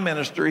prime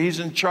minister. He's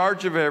in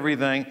charge of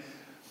everything.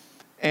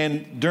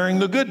 And during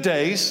the good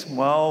days,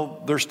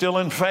 while they're still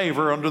in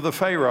favor under the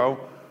Pharaoh,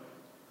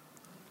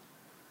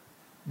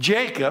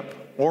 Jacob,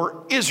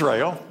 or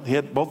Israel,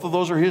 both of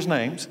those are his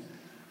names,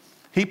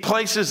 he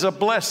places a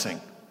blessing.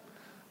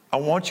 I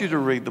want you to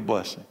read the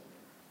blessing.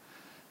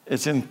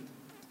 It's in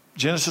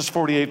Genesis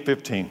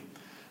 48:15.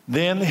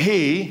 Then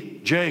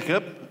he,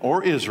 Jacob,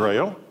 or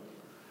Israel,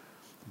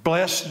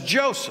 blessed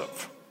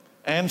Joseph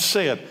and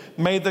said,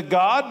 "May the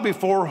God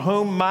before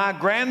whom my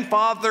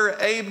grandfather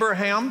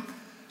Abraham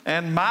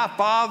and my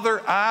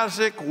father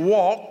Isaac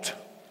walked,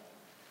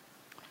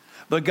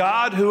 the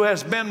God who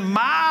has been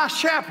my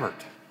shepherd,"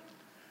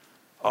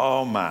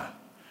 oh my,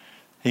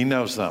 he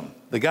knows something.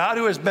 The God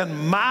who has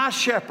been my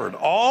shepherd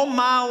all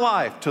my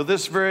life to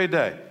this very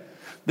day,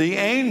 the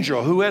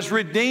angel who has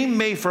redeemed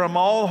me from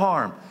all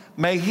harm,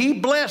 may he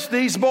bless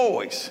these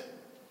boys.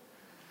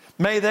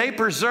 May they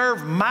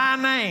preserve my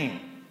name.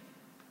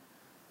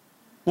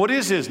 What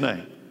is his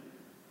name?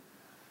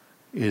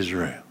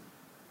 Israel.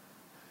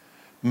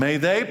 May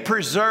they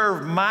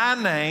preserve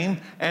my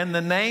name and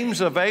the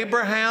names of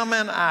Abraham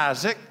and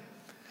Isaac,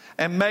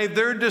 and may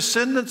their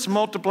descendants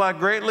multiply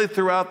greatly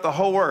throughout the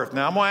whole earth.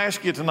 Now, I'm going to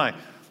ask you tonight,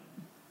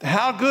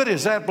 how good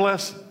is that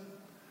blessing?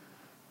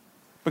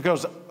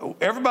 Because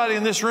everybody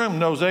in this room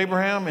knows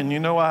Abraham and you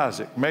know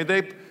Isaac. May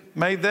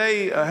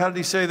they, how did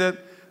he say that?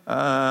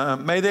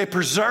 May they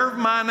preserve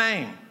my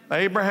name.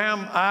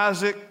 Abraham,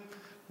 Isaac.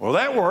 Well,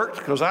 that worked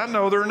because I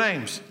know their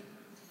names.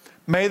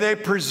 May they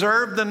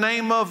preserve the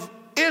name of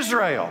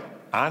Israel.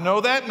 I know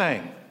that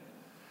name.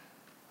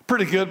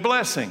 Pretty good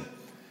blessing.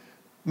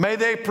 May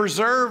they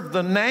preserve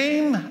the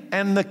name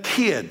and the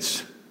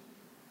kids.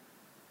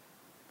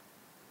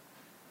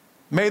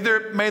 May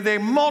they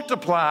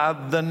multiply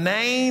the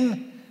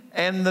name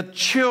and the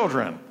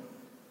children.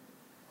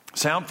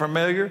 Sound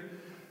familiar?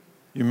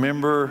 You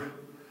remember,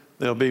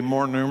 they'll be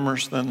more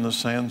numerous than the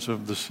sands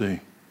of the sea.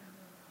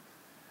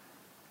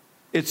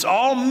 It's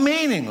all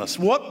meaningless.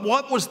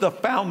 What was the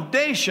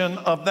foundation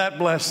of that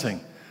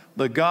blessing?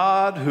 The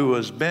God who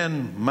has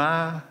been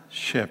my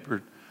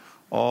shepherd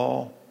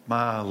all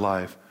my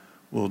life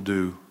will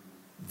do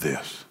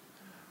this.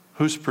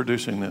 Who's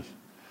producing this?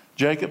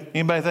 Jacob?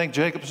 Anybody think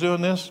Jacob's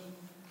doing this?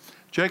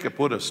 Jacob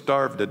would have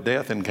starved to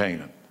death in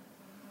Canaan.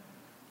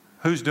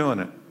 Who's doing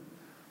it?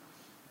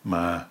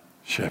 My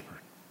shepherd.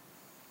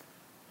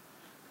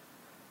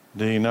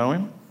 Do you know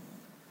him?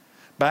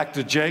 Back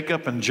to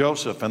Jacob and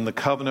Joseph and the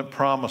covenant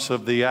promise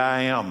of the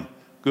I Am,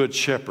 Good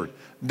Shepherd.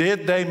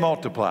 Did they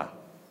multiply?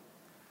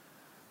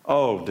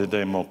 Oh, did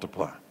they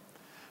multiply?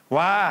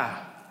 Why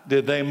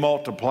did they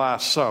multiply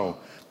so?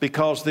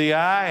 Because the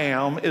I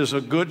Am is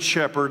a good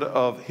shepherd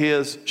of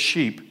his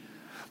sheep.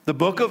 The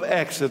book of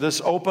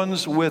Exodus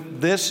opens with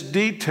this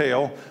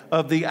detail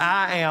of the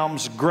I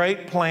Am's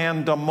great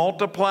plan to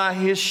multiply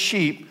his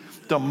sheep,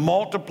 to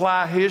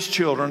multiply his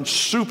children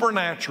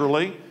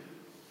supernaturally.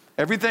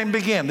 Everything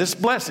began, this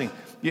blessing.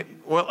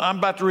 well, I'm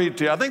about to read it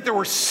to you. I think there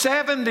were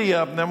 70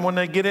 of them when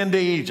they get into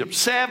Egypt.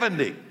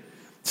 70.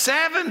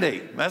 70.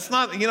 That's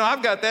not,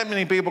 I've got that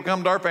many people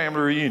come to our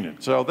family reunion.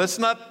 So that's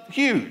not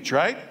huge,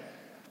 right?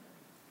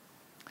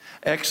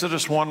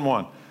 Exodus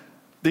 1:1.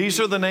 These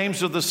are the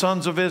names of the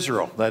sons of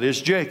Israel, that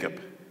is Jacob,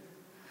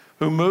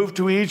 who moved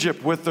to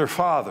Egypt with their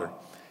father,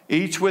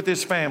 each with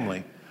his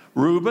family.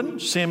 Reuben,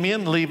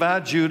 Simeon, Levi,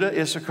 Judah,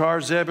 Issachar,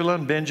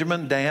 Zebulun,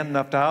 Benjamin, Dan,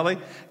 Naphtali,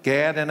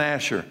 Gad, and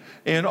Asher.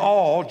 In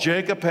all,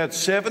 Jacob had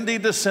 70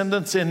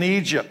 descendants in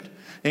Egypt,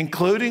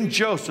 including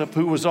Joseph,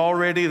 who was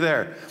already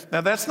there.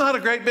 Now, that's not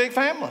a great big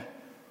family.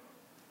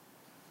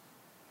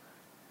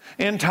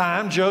 In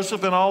time,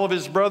 Joseph and all of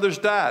his brothers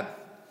died,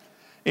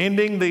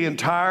 ending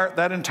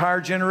that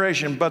entire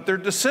generation. But their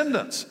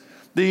descendants,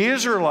 the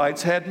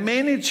Israelites, had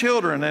many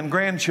children and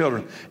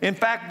grandchildren. In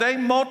fact, they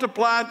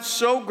multiplied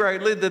so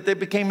greatly that they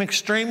became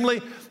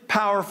extremely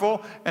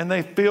powerful and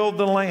they filled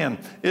the land.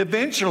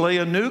 Eventually,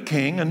 a new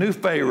king, a new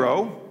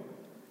Pharaoh,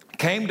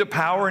 came to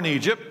power in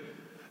Egypt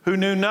who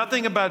knew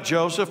nothing about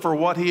Joseph or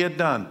what he had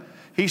done.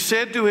 He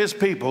said to his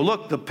people,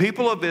 look, the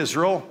people of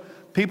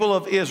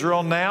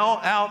Israel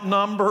now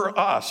outnumber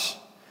us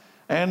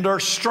and are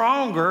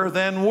stronger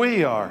than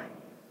we are.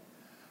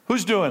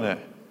 Who's doing that?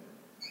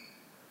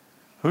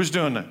 Who's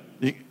doing that?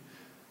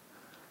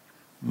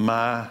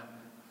 My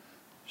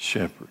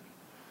shepherd.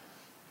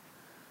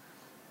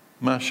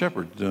 My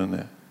shepherd's doing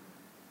that.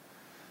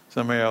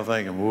 Some of y'all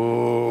thinking,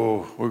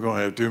 whoa, we're going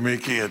to have too many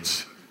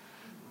kids.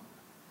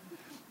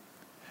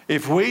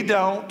 If we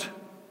don't,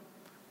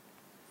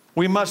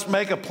 we must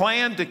make a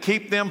plan to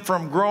keep them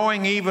from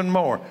growing even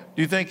more.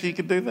 Do you think he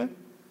could do that?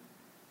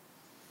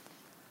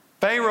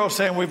 Pharaoh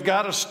saying we've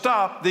got to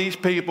stop these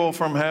people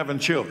from having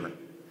children.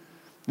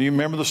 Do you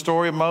remember the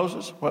story of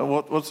Moses?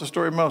 Well, what's the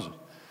story of Moses?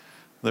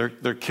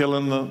 They're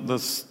killing the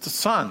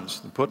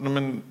sons, putting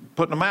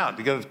them out.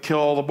 You got to kill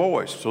all the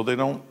boys so they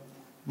don't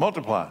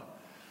multiply.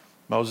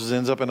 Moses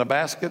ends up in a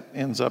basket.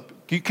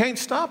 You can't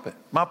stop it.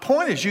 My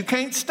point is, you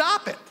can't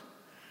stop it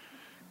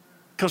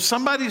because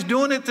somebody's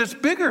doing it that's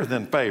bigger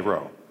than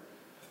Pharaoh.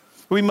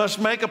 We must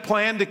make a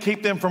plan to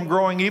keep them from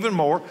growing even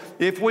more.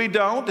 If we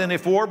don't, and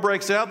if war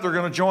breaks out, they're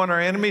going to join our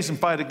enemies and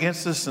fight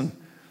against us, and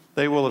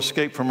they will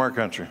escape from our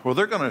country. Well,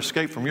 they're going to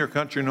escape from your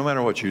country no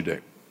matter what you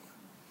do.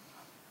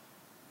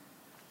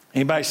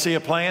 Anybody see a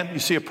plan? You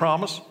see a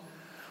promise?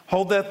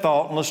 Hold that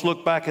thought and let's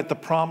look back at the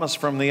promise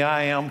from the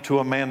I Am to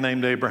a man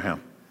named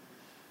Abraham.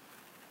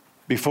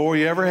 Before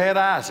he ever had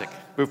Isaac,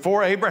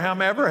 before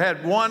Abraham ever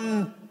had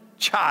one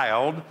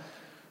child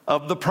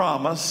of the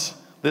promise,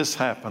 this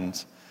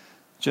happens.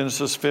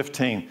 Genesis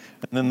 15. And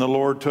then the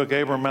Lord took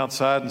Abram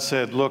outside and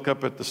said, look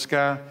up at the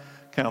sky,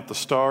 count the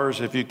stars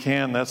if you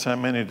can. That's how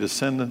many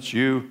descendants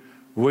you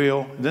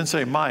will. It didn't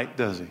say might,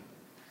 does he?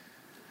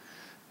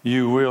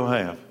 You will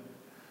have.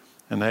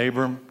 And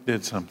Abram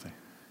did something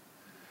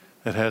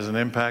that has an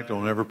impact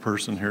on every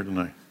person here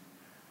tonight.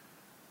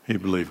 He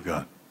believed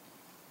God.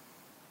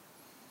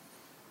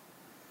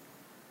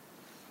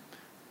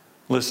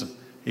 Listen,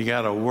 he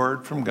got a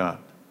word from God.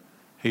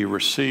 He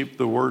received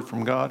the word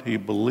from God. He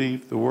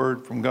believed the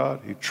word from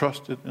God. He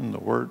trusted in the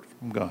word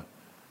from God.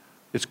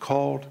 It's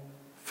called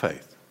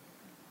faith.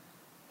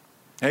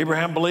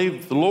 Abraham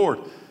believed the Lord,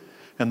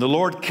 and the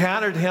Lord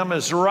counted him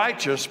as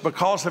righteous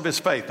because of his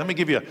faith. Let me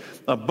give you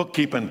a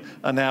bookkeeping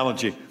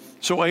analogy.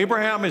 So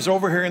Abraham is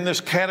over here in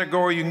this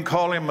category. You can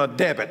call him a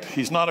debit.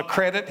 He's not a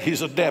credit.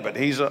 He's a debit.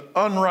 He's an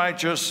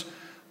unrighteous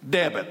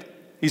debit.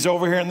 He's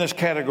over here in this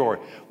category.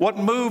 What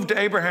moved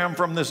Abraham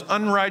from this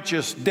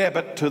unrighteous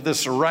debit to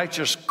this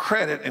righteous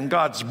credit in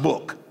God's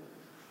book?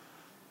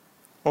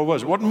 What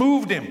was it? What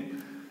moved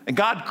him? And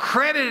God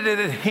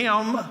credited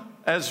him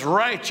as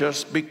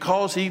righteous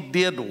because he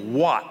did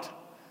what?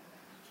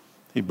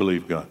 He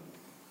believed God.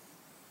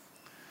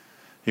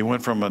 He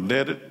went from a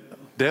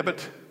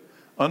debit,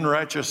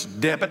 unrighteous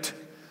debit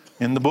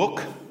in the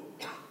book.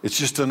 It's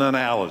just an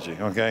analogy,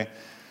 okay?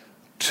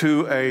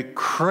 To a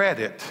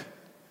credit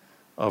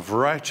of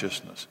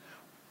righteousness.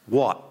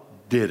 What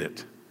did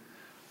it?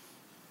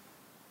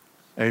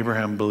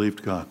 Abraham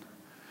believed God.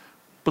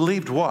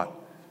 Believed what?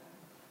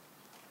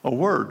 A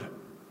word.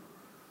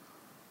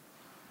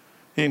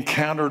 He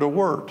encountered a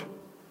word.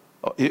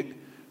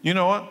 You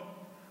know what?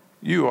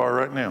 You are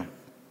right now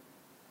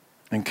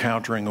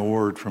encountering a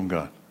word from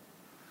God.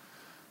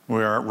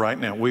 We are right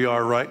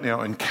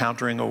now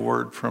encountering a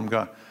word from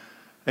God.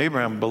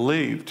 Abraham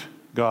believed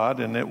God,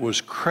 and it was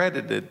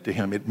credited to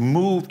him. It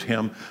moved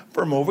him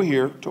from over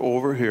here to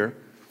over here,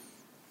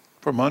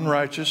 from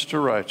unrighteous to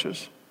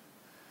righteous,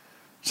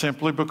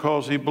 simply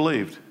because he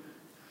believed.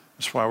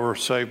 That's why we're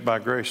saved by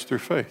grace through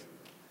faith.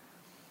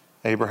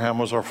 Abraham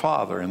was our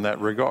father in that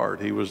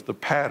regard. He was the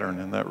pattern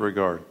in that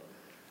regard.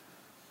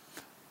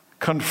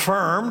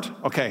 Confirmed,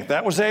 okay,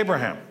 that was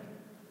Abraham.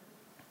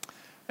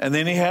 And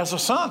then he has a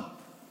son.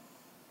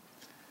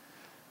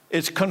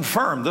 It's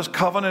confirmed. This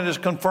covenant is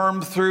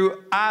confirmed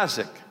through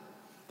Isaac,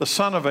 the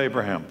son of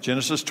Abraham.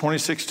 Genesis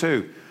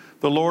 26:2.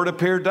 The Lord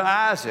appeared to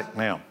Isaac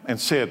now and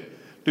said,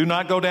 do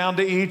not go down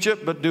to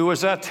Egypt, but do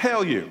as I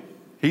tell you.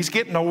 He's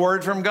getting a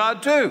word from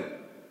God too.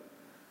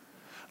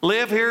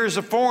 Live here as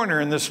a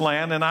foreigner in this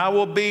land, and I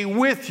will be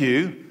with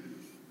you.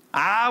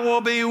 I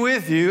will be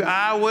with you.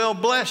 I will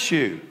bless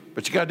you.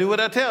 But you got to do what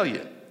I tell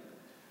you.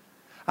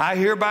 I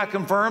hereby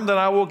confirm that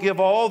I will give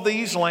all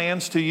these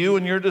lands to you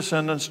and your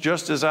descendants,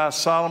 just as I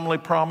solemnly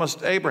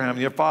promised Abraham,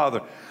 your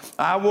father.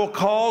 I will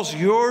cause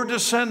your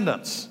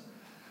descendants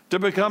to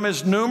become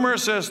as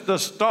numerous as the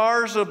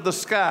stars of the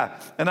sky,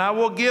 and I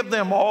will give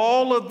them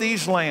all of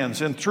these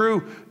lands, and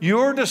through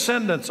your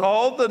descendants,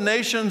 all the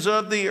nations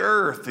of the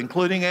earth,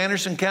 including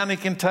Anderson County,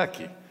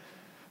 Kentucky,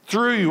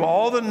 through you,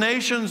 all the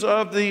nations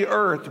of the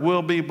earth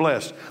will be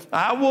blessed.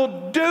 I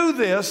will do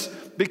this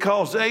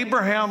because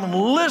Abraham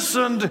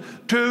listened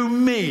to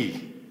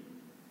me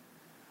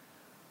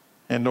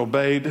and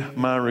obeyed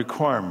my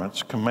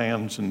requirements,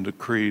 commands, and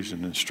decrees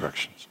and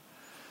instructions.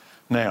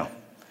 Now,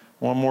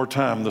 one more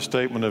time, the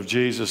statement of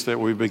Jesus that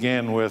we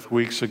began with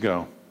weeks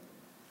ago.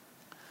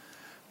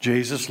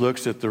 Jesus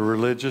looks at the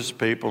religious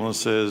people and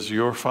says,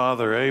 your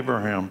father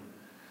Abraham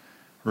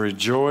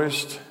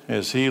rejoiced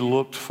as he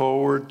looked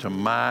forward to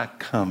my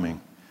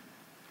coming.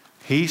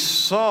 He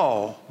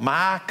saw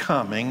my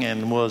coming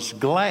and was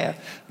glad.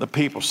 The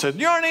people said,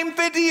 you aren't even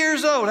 50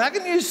 years old. How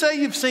can you say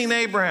you've seen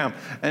Abraham?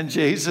 And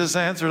Jesus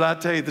answered, I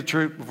tell you the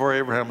truth, before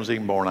Abraham was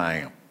even born, I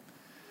am.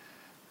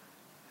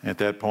 At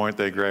that point,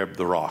 they grabbed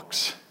the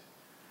rocks.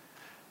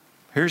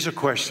 Here's a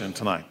question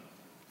tonight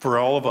for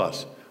all of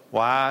us.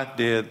 Why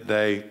did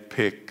they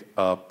pick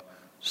up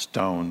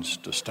stones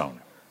to stone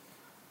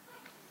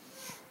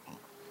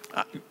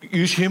him?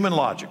 Use human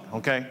logic,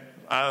 okay?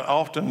 I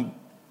often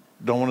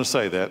don't want to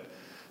say that.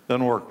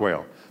 Doesn't work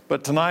well.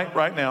 But tonight,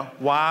 right now,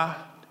 why,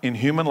 in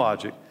human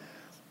logic,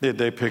 did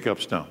they pick up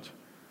stones?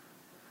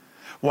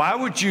 Why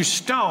would you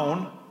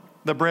stone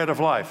the bread of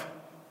life?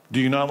 Do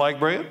you not like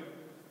bread?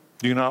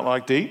 Do you not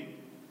like to eat?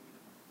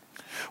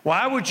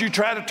 Why would you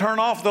try to turn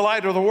off the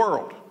light of the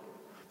world?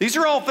 These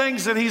are all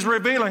things that he's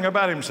revealing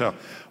about himself.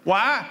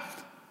 Why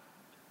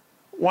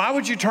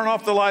would you turn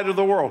off the light of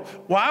the world?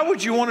 Why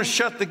would you want to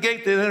shut the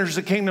gate that enters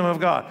the kingdom of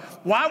God?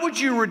 Why would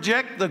you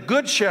reject the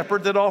good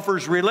shepherd that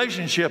offers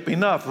relationship,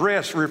 enough,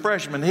 rest,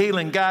 refreshment,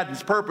 healing,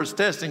 guidance, purpose,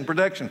 testing,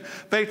 protection,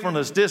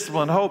 faithfulness,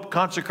 discipline, hope,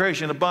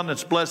 consecration,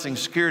 abundance, blessing,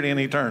 security, and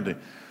eternity?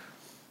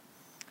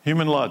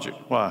 Human logic.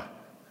 Why?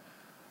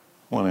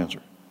 One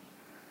answer.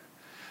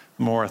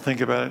 The more I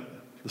think about it,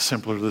 the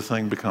simpler the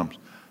thing becomes.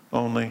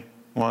 Only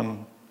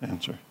one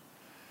answer.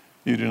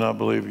 You do not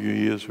believe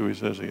he is who he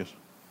says he is.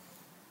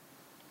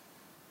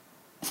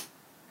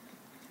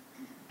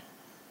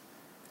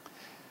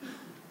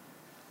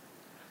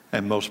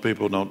 And most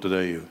people don't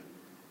today either.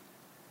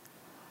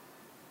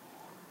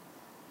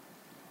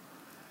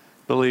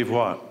 Believe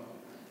what?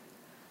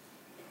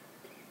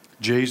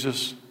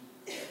 Jesus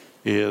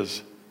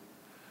is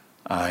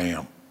I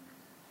am.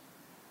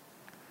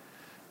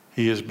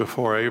 He is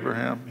before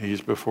Abraham.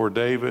 He's before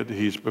David.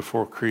 He's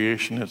before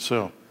creation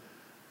itself.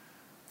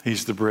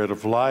 He's the bread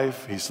of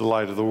life. He's the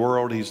light of the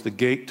world. He's the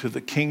gate to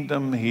the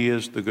kingdom. He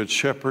is the good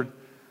shepherd.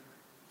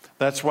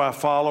 That's why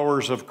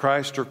followers of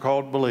Christ are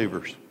called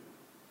believers.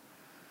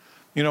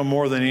 You know,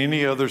 more than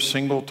any other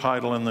single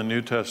title in the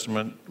New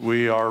Testament,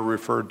 we are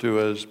referred to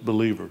as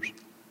believers.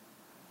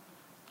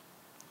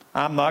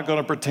 I'm not going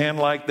to pretend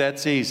like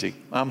that's easy.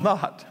 I'm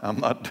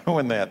not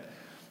doing that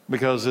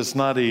because it's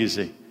not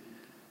easy.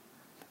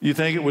 You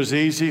think it was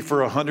easy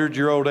for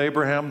 100-year-old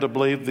Abraham to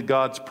believe that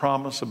God's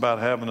promise about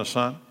having a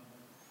son?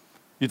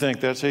 You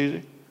think that's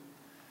easy?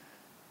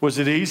 Was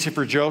it easy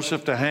for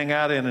Joseph to hang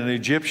out in an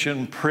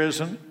Egyptian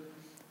prison,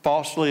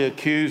 falsely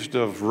accused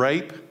of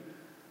rape,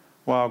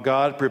 while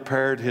God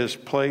prepared his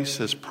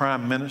place as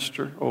prime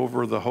minister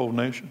over the whole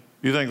nation?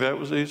 You think that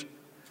was easy?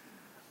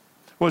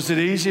 Was it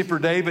easy for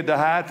David to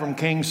hide from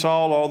King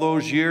Saul all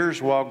those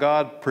years while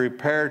God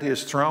prepared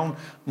his throne,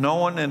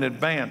 knowing in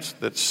advance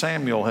that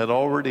Samuel had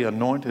already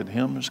anointed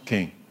him as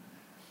king?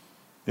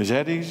 Is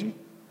that easy?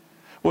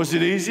 Was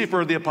it easy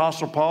for the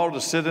Apostle Paul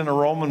to sit in a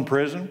Roman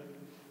prison,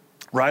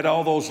 write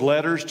all those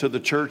letters to the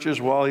churches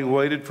while he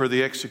waited for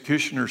the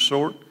executioner's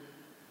sword?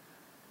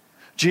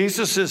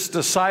 Jesus'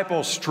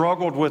 disciples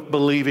struggled with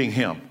believing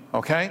him,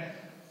 okay?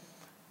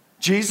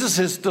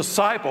 Jesus'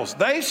 disciples,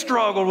 they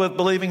struggled with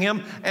believing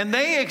him, and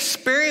they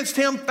experienced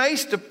him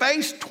face to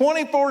face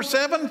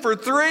 24/7 for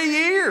 3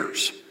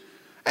 years.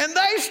 And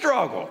they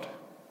struggled.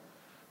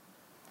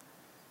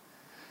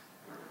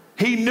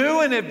 He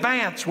knew in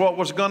advance what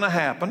was going to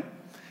happen.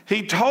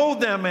 He told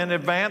them in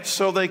advance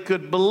so they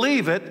could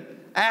believe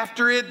it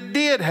after it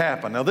did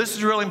happen. Now, this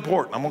is really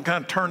important. I'm going to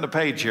kind of turn the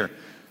page here.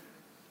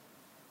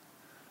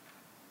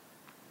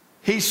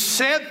 He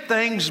said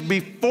things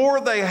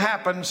before they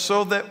happened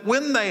so that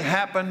when they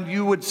happened,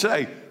 you would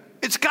say,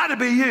 it's got to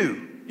be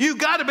you. You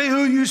got to be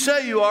who you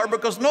say you are,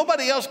 because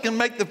nobody else can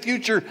make the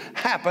future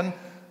happen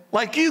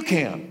like you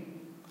can.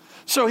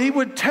 So he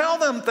would tell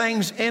them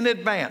things in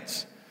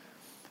advance.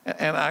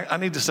 And I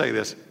need to say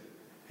this.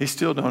 He's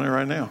still doing it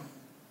right now.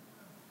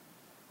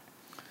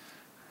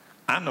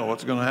 I know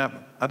what's going to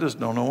happen. I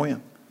just don't know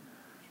when.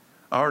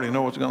 I already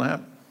know what's going to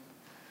happen.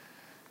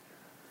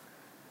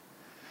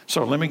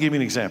 So let me give you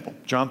an example.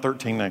 John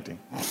 13:19.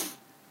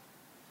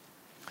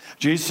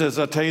 Jesus says,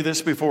 I tell you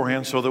this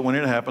beforehand so that when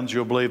it happens,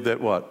 you'll believe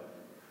that what?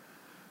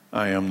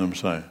 I am the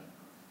Messiah.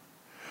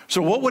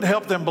 So what would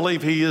help them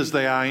believe he is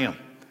the I am?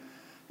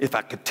 If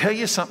I could tell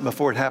you something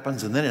before it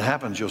happens and then it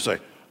happens, you'll say,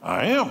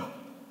 I am.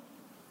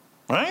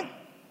 Right?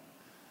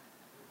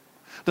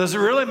 Does it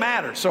really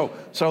matter? So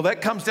that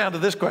comes down to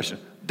this question.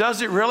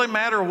 Does it really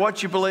matter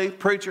what you believe,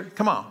 preacher?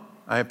 Come on.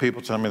 I have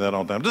people tell me that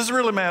all the time. Does it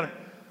really matter?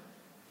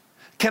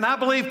 Can I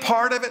believe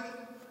part of it?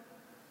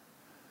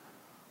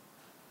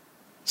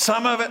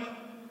 Some of it?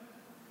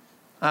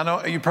 I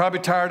know you're probably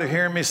tired of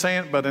hearing me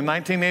saying it, but in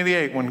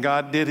 1988, when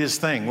God did his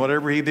thing,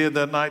 whatever he did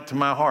that night to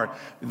my heart,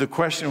 the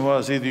question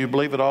was either you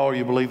believe it all or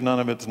you believe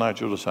none of it.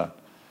 Tonight you'll decide.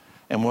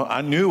 And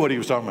I knew what he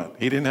was talking about.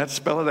 He didn't have to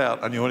spell it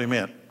out. I knew what he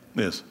meant.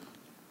 This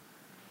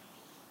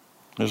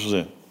was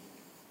it.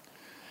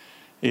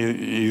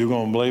 You're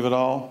going to believe it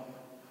all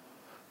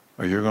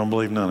or you're going to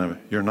believe none of it.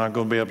 You're not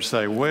going to be able to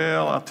say,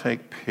 well, I'll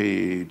take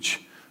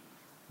page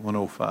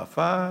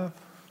 1055.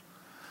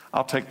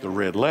 I'll take the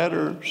red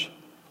letters.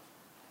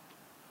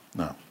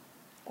 No,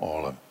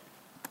 all of it.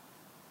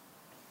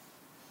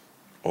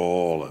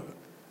 All of it.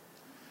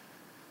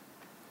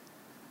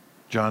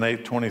 John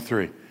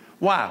 8:23.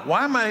 Why?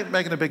 Why am I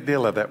making a big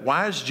deal of that?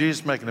 Why is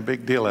Jesus making a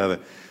big deal of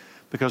it?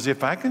 Because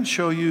if I can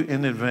show you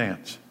in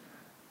advance,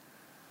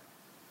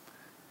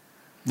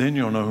 then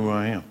you'll know who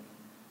I am.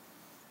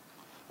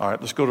 All right,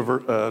 let's go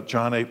to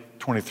John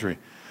 8:23.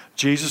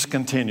 Jesus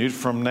continued,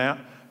 from now,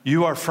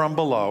 you are from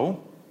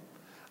below,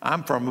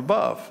 I'm from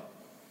above.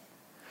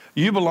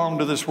 You belong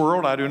to this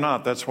world, I do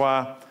not. That's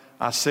why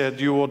I said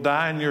you will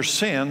die in your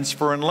sins,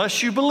 for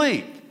unless you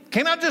believe,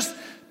 can I just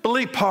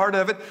believe part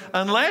of it?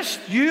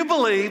 Unless you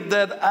believe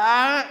that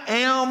I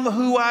am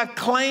who I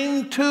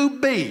claim to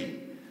be,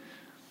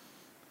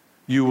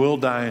 you will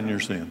die in your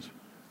sins.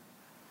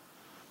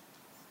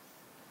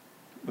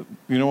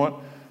 You know what?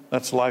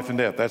 That's life and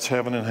death. That's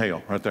heaven and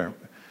hell right there.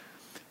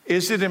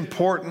 Is it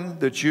important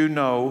that you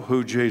know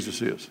who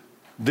Jesus is?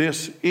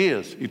 This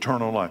is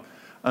eternal life.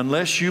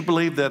 Unless you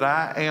believe that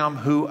I am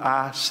who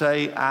I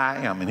say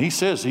I am. And he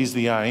says he's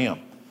the I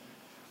am.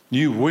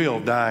 You will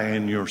die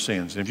in your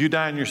sins. If you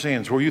die in your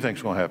sins, what do you think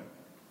is going to happen?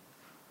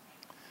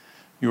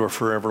 You are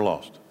forever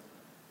lost.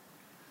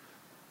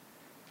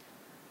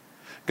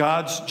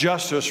 God's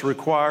justice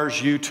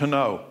requires you to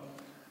know.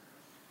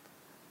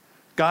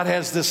 God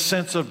has this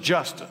sense of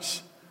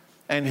justice.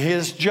 And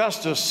his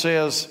justice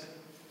says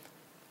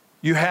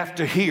you have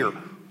to hear.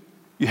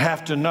 You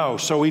have to know.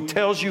 So he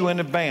tells you in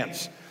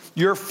advance.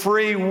 Your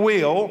free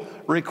will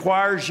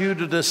requires you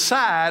to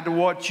decide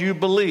what you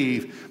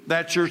believe.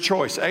 That's your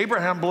choice.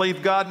 Abraham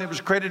believed God and it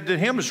was credited to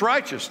him as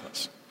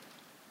righteousness.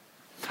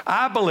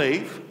 I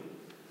believe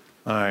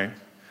that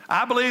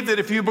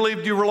if you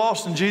believed you were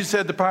lost and Jesus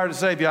had the power to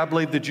save you, I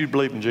believe that you'd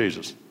believe in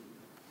Jesus.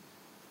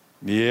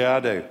 Yeah, I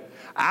do.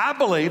 I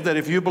believe that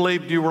if you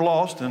believed you were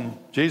lost and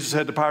Jesus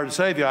had the power to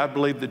save you, I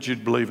believe that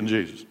you'd believe in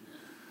Jesus.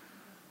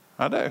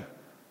 I do.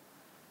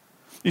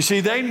 You see,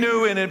 they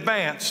knew in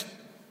advance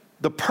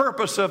the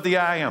purpose of the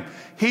I am.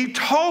 He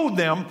told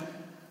them,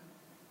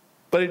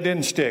 but it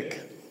didn't stick.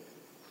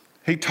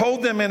 He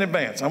told them in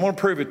advance. I want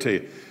to prove it to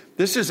you.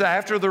 This is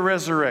after the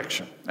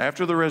resurrection.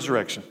 After the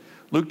resurrection.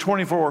 Luke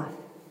 24,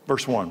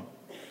 verse 1.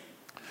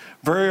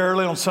 Very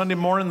early on Sunday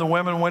morning, the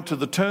women went to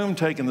the tomb,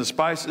 taking the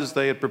spices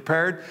they had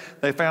prepared.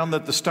 They found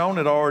that the stone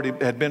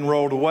had been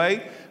rolled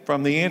away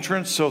from the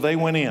entrance, so they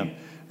went in.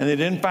 And they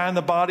didn't find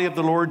the body of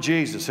the Lord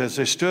Jesus. As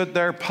they stood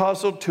there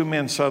puzzled, two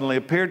men suddenly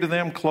appeared to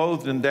them,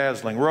 clothed in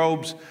dazzling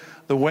robes.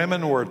 The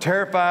women were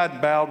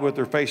terrified, bowed with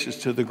their faces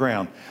to the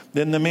ground.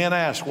 Then the men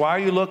asked, why are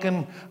you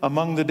looking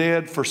among the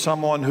dead for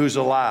someone who's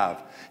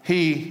alive?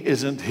 He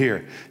isn't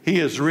here. He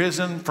is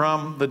risen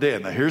from the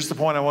dead. Now here's the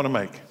point I want to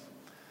make.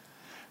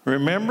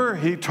 Remember,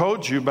 he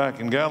told you back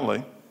in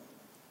Galilee.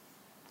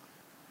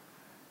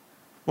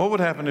 What would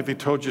happen if he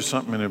told you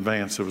something in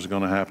advance that was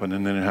going to happen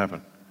and then it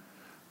happened?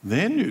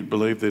 Then you'd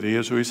believe that he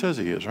is who he says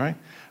he is, right?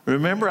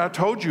 Remember, I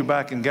told you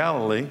back in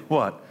Galilee,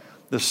 what?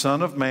 The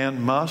Son of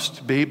Man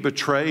must be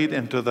betrayed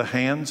into the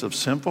hands of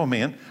sinful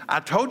men.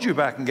 I told you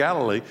back in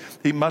Galilee,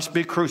 he must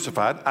be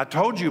crucified. I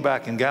told you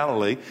back in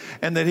Galilee,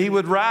 and that he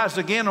would rise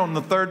again on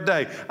the third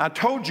day. I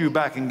told you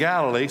back in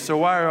Galilee, so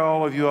why are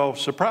all of you all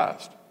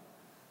surprised?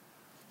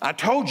 I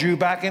told you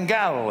back in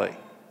Galilee.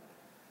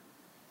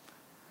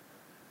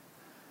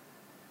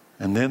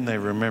 And then they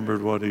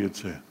remembered what he had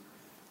said.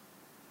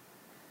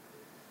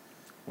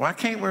 Why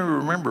can't we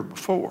remember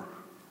before?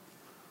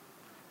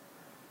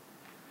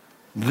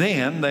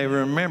 Then they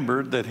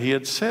remembered that he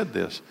had said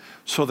this.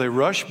 So they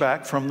rushed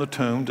back from the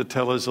tomb to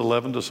tell his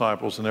 11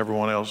 disciples and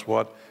everyone else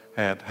what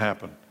had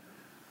happened.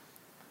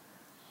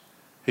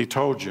 He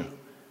told you.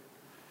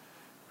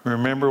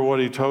 Remember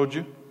what he told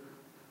you?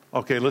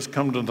 Okay, let's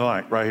come to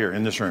tonight, right here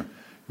in this room.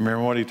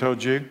 Remember what he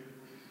told you?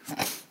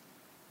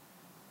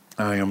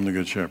 I am the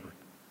good shepherd.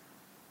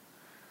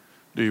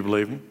 Do you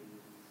believe him?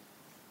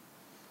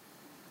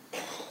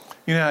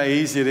 You know how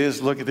easy it is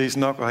to look at these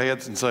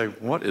knuckleheads and say,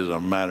 what is the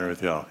matter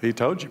with y'all? He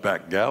told you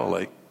back in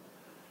Galilee.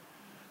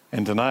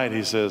 And tonight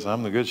he says,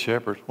 I'm the good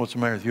shepherd. What's the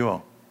matter with you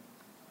all?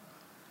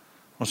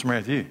 What's the matter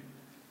with you?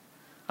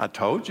 I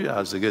told you I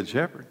was the good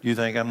shepherd. You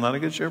think I'm not a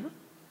good shepherd?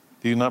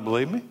 Do you not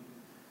believe me?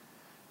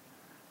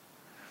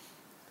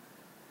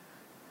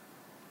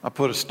 I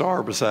put a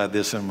star beside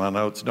this in my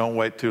notes. Don't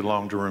wait too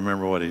long to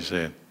remember what he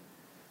said.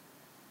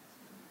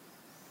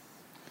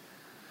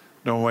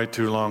 Don't wait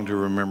too long to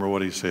remember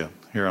what he said.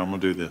 Here, I'm going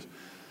to do this.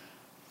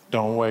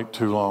 Don't wait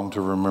too long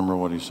to remember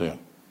what he said.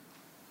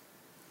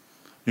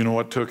 You know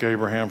what took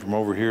Abraham from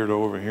over here to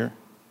over here?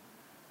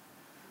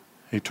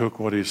 He took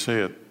what he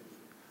said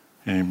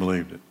and he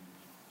believed it.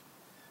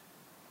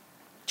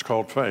 It's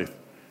called faith.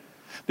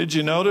 Did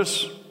you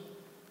notice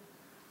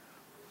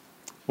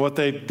what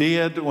they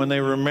did when they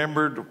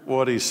remembered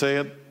what he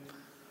said?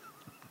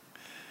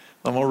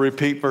 I'm going to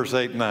repeat verse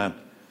 8 and 9.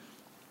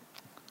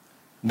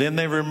 Then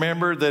they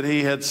remembered that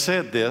he had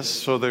said this,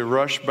 so they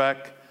rushed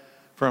back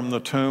from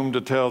the tomb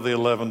to tell the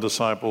 11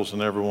 disciples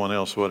and everyone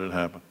else what had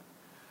happened.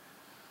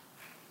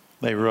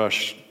 They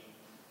rushed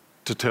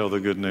to tell the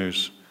good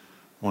news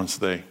once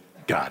they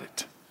got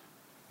it.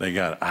 They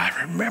got it.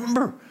 I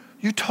remember.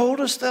 You told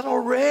us that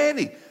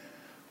already.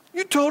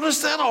 You told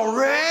us that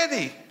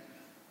already.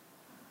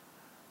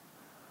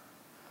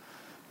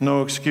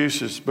 No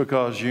excuses,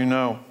 because you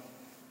know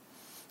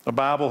the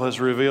Bible has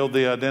revealed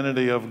the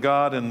identity of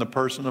God in the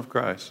person of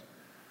Christ.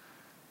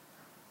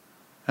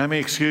 How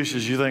many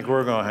excuses you think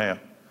we're going to have?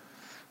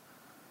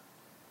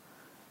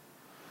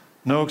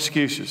 No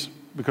excuses,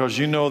 because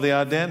you know the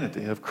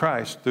identity of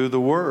Christ through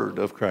the Word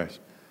of Christ.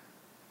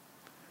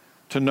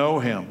 To know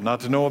Him,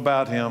 not to know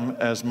about Him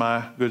as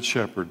my good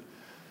shepherd.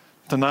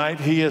 Tonight,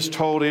 He has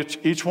told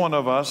each one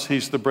of us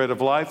He's the bread of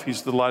life,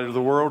 He's the light of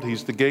the world,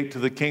 He's the gate to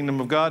the kingdom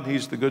of God,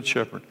 He's the good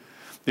shepherd.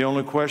 The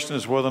only question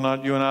is whether or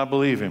not you and I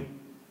believe Him.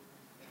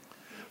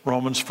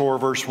 Romans 4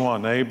 verse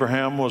 1,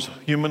 Abraham was,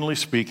 humanly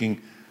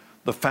speaking,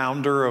 the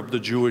founder of the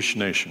Jewish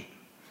nation.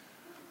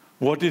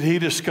 What did he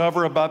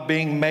discover about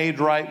being made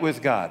right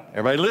with God?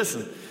 Everybody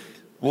listen.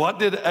 What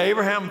did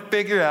Abraham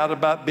figure out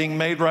about being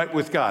made right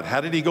with God?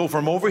 How did he go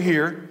from over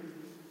here,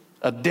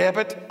 a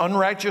debit,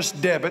 unrighteous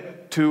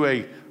debit, to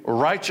a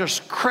righteous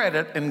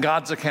credit in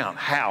God's account?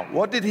 How?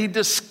 What did he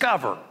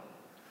discover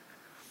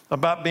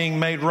about being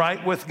made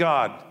right with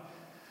God?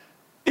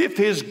 If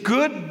his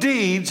good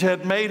deeds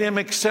had made him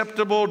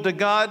acceptable to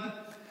God,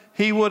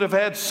 he would have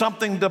had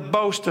something to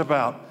boast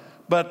about.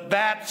 But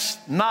that's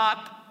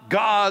not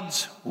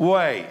God's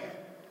way.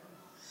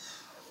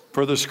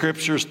 For the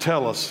scriptures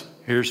tell us,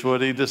 here's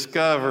what he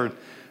discovered.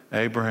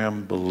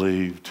 Abraham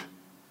believed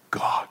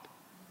God.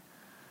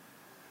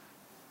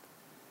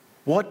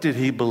 What did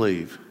he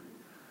believe?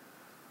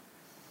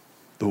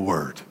 The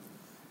Word.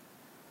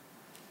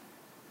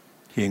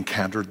 He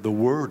encountered the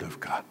Word of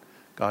God.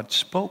 God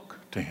spoke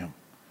to him.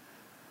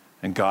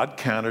 And God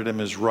counted him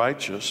as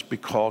righteous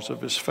because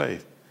of his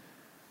faith.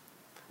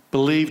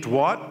 Believed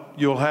what?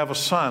 You'll have a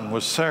son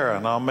with Sarah,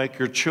 and I'll make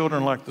your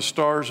children like the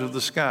stars of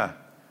the sky.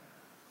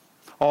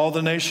 All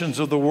the nations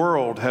of the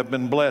world have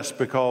been blessed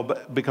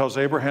because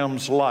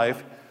Abraham's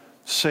life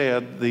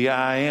said, the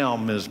I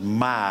am is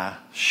my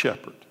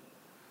shepherd.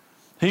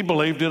 He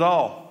believed it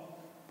all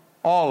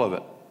of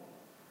it.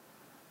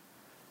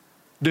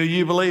 Do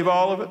you believe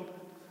all of it?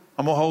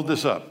 I'm going to hold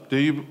this up. Do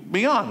you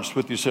be honest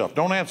with yourself?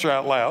 Don't answer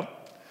out loud.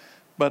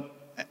 But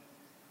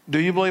do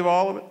you believe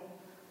all of it?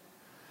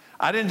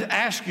 I didn't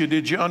ask you,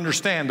 did you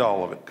understand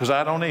all of it? Because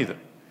I don't either.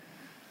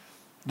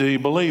 Do you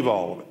believe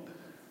all of it?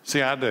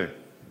 See, I do.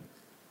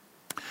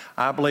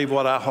 I believe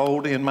what I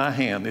hold in my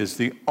hand is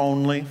the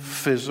only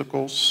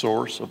physical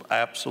source of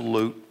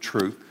absolute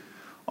truth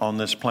on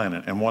this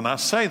planet. And when I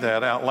say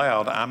that out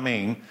loud, I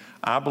mean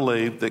I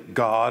believe that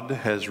God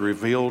has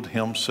revealed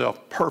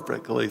Himself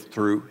perfectly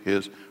through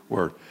His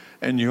Word.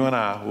 And you and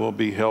I will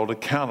be held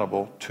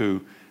accountable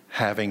to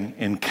having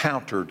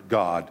encountered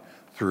God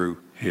through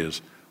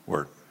His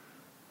Word.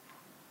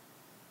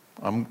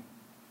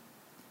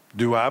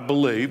 Do I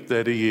believe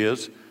that He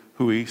is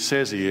who He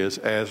says He is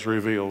as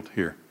revealed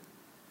here?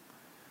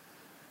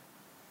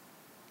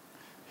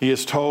 He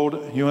has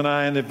told you and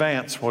I in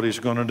advance what He's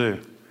going to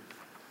do.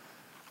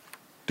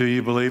 Do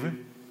you believe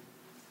Him?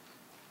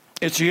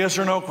 It's a yes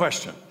or no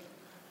question.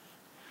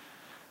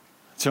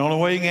 It's the only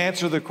way you can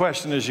answer the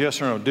question is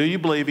yes or no. Do you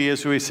believe He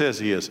is who He says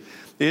He is?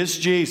 Is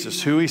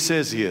Jesus who He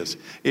says He is?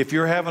 If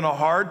you're having a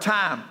hard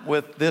time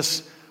with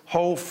this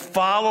whole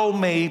follow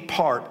me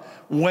part,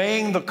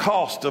 weighing the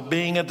cost of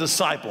being a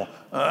disciple,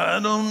 I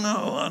don't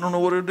know. I don't know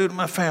what to do to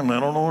my family. I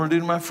don't know what to do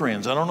to my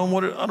friends. I don't know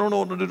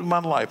what to do to my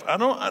life.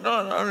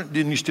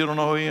 Then you still don't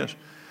know who He is.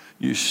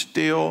 You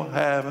still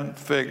haven't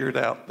figured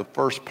out the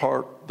first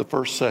part, the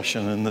first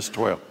session in this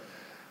 12.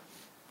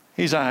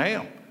 He's I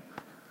am.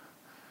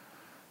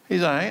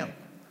 He's I am.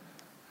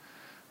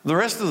 The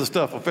rest of the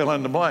stuff will fill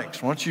in the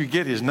blanks once you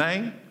get His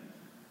name.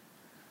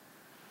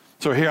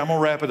 So here, I'm going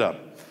to wrap it up.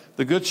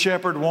 The Good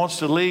Shepherd wants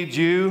to lead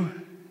you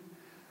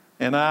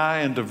and I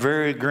into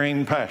very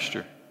green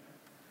pasture.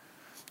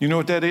 You know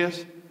what that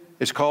is?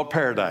 It's called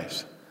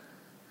paradise.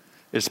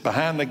 It's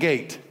behind the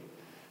gate,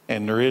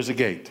 and there is a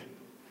gate.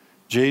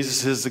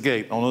 Jesus is the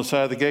gate. On the other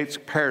side of the gate's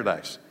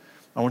paradise.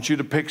 I want you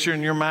to picture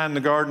in your mind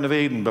the Garden of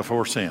Eden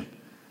before sin.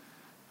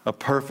 A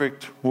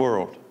perfect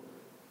world.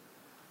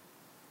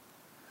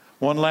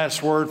 One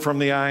last word from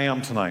the I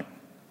Am tonight.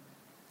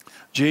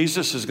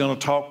 Jesus is going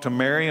to talk to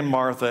Mary and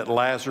Martha at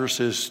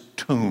Lazarus'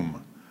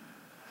 tomb.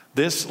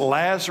 This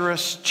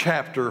Lazarus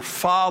chapter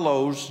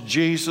follows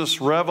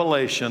Jesus'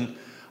 revelation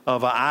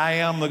of I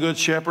am the good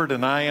shepherd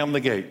and I am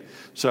the gate.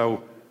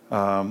 So,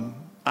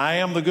 I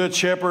am the good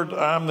shepherd,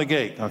 I'm the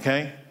gate,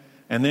 okay?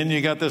 And then you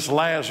got this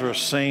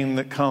Lazarus scene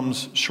that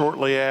comes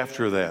shortly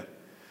after that.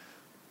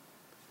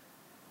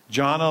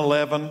 John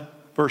 11,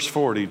 verse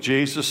 40,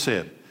 Jesus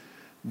said,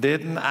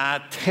 didn't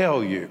I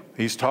tell you?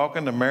 He's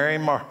talking to Mary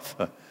and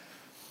Martha.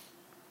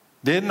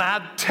 Didn't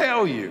I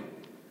tell you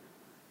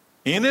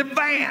in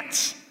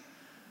advance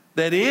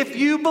that if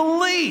you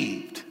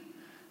believed,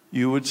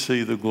 you would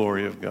see the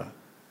glory of God?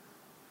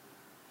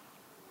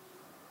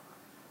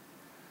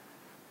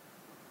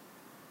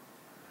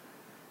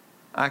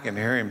 I can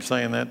hear him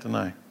saying that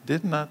tonight.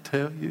 Didn't I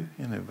tell you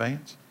in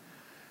advance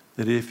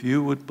that if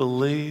you would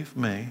believe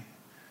me,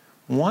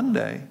 one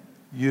day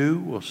you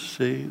will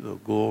see the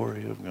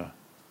glory of God?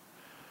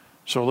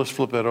 So let's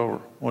flip that over.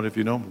 What if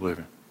you don't believe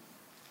him?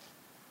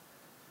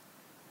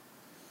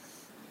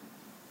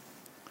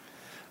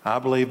 I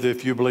believe that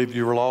if you believed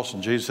you were lost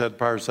and Jesus had the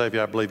power to save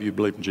you, I believe you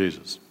believe in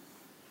Jesus.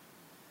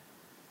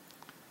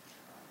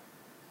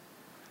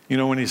 You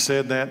know when he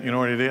said that, you know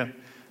what he did?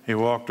 He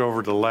walked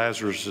over to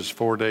Lazarus'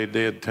 4-day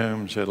dead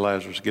tomb and said,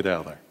 Lazarus, get out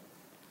of there.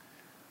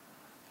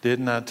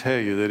 Didn't I tell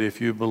you that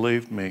if you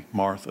believed me,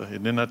 Martha,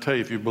 and didn't I tell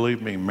you if you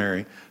believed me,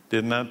 Mary,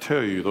 didn't I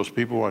tell you, those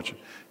people watching,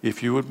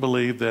 if you would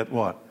believe that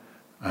what?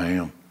 I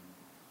am,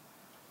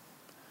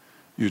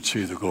 you'd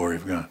see the glory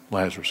of God.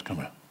 Lazarus,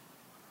 come out.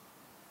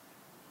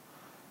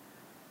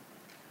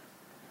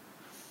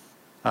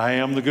 I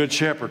am the good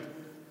shepherd.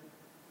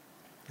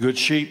 Good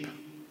sheep.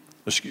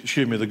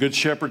 Excuse me, the good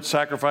shepherd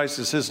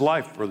sacrifices his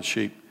life for the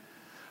sheep.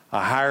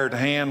 A hired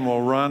hand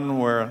will run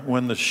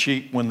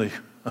the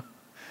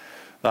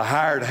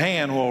hired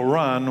hand will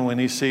run when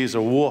he sees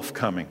a wolf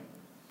coming.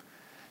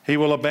 He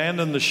will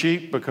abandon the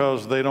sheep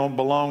because they don't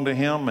belong to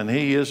him and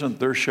he isn't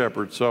their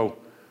shepherd. So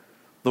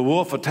the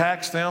wolf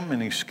attacks them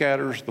and he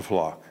scatters the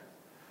flock.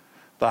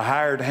 The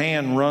hired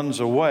hand runs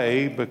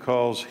away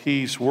because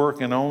he's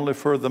working only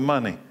for the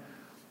money.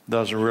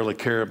 Doesn't really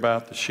care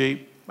about the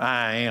sheep.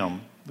 I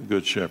am the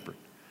good shepherd.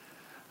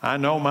 I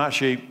know my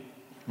sheep,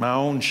 my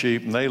own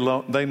sheep, and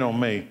they know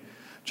me.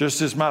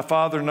 Just as my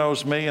Father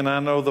knows me and I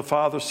know the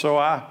Father, so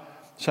I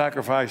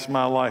sacrifice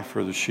my life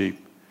for the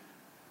sheep.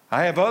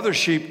 I have other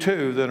sheep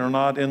too that are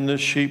not in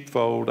this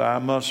sheepfold. I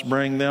must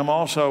bring them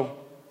also.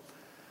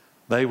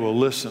 They will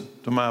listen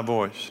to my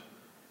voice.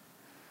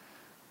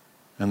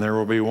 And there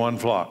will be one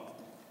flock,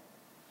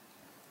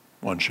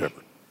 one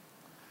shepherd.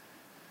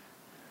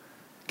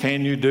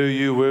 Can you, do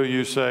you, will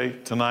you say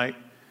tonight,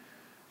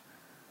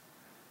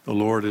 the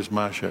Lord is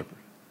my shepherd?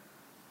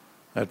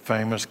 That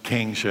famous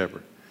King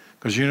Shepherd.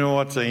 Because you know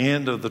what the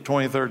end of the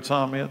 23rd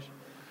Psalm is?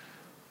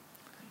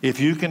 If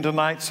you can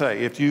tonight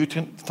say, if you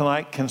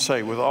tonight can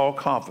say with all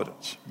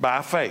confidence,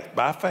 by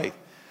faith,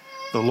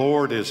 the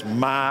Lord is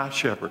my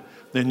shepherd,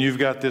 then you've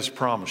got this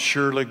promise.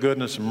 Surely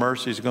goodness and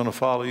mercy is going to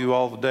follow you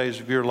all the days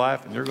of your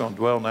life, and you're going to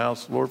dwell in the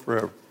house of the Lord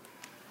forever.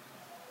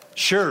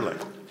 Surely.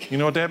 You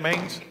know what that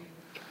means?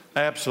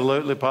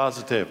 Absolutely,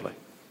 positively.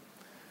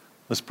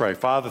 Let's pray.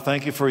 Father,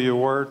 thank you for your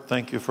word.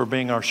 Thank you for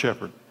being our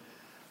shepherd.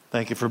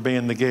 Thank you for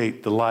being the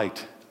gate, the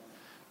light.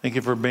 Thank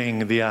you for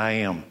being the I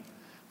am.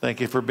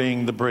 Thank you for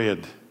being the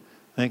bread.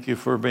 Thank you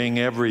for being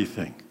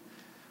everything,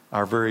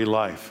 our very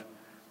life.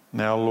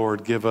 Now,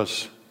 Lord, give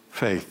us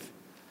faith,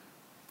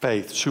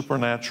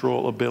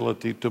 supernatural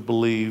ability to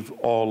believe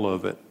all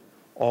of it,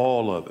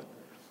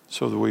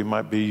 so that we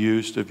might be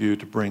used of you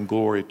to bring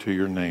glory to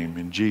your name.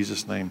 In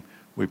Jesus' name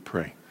we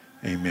pray.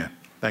 Amen.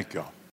 Thank you all.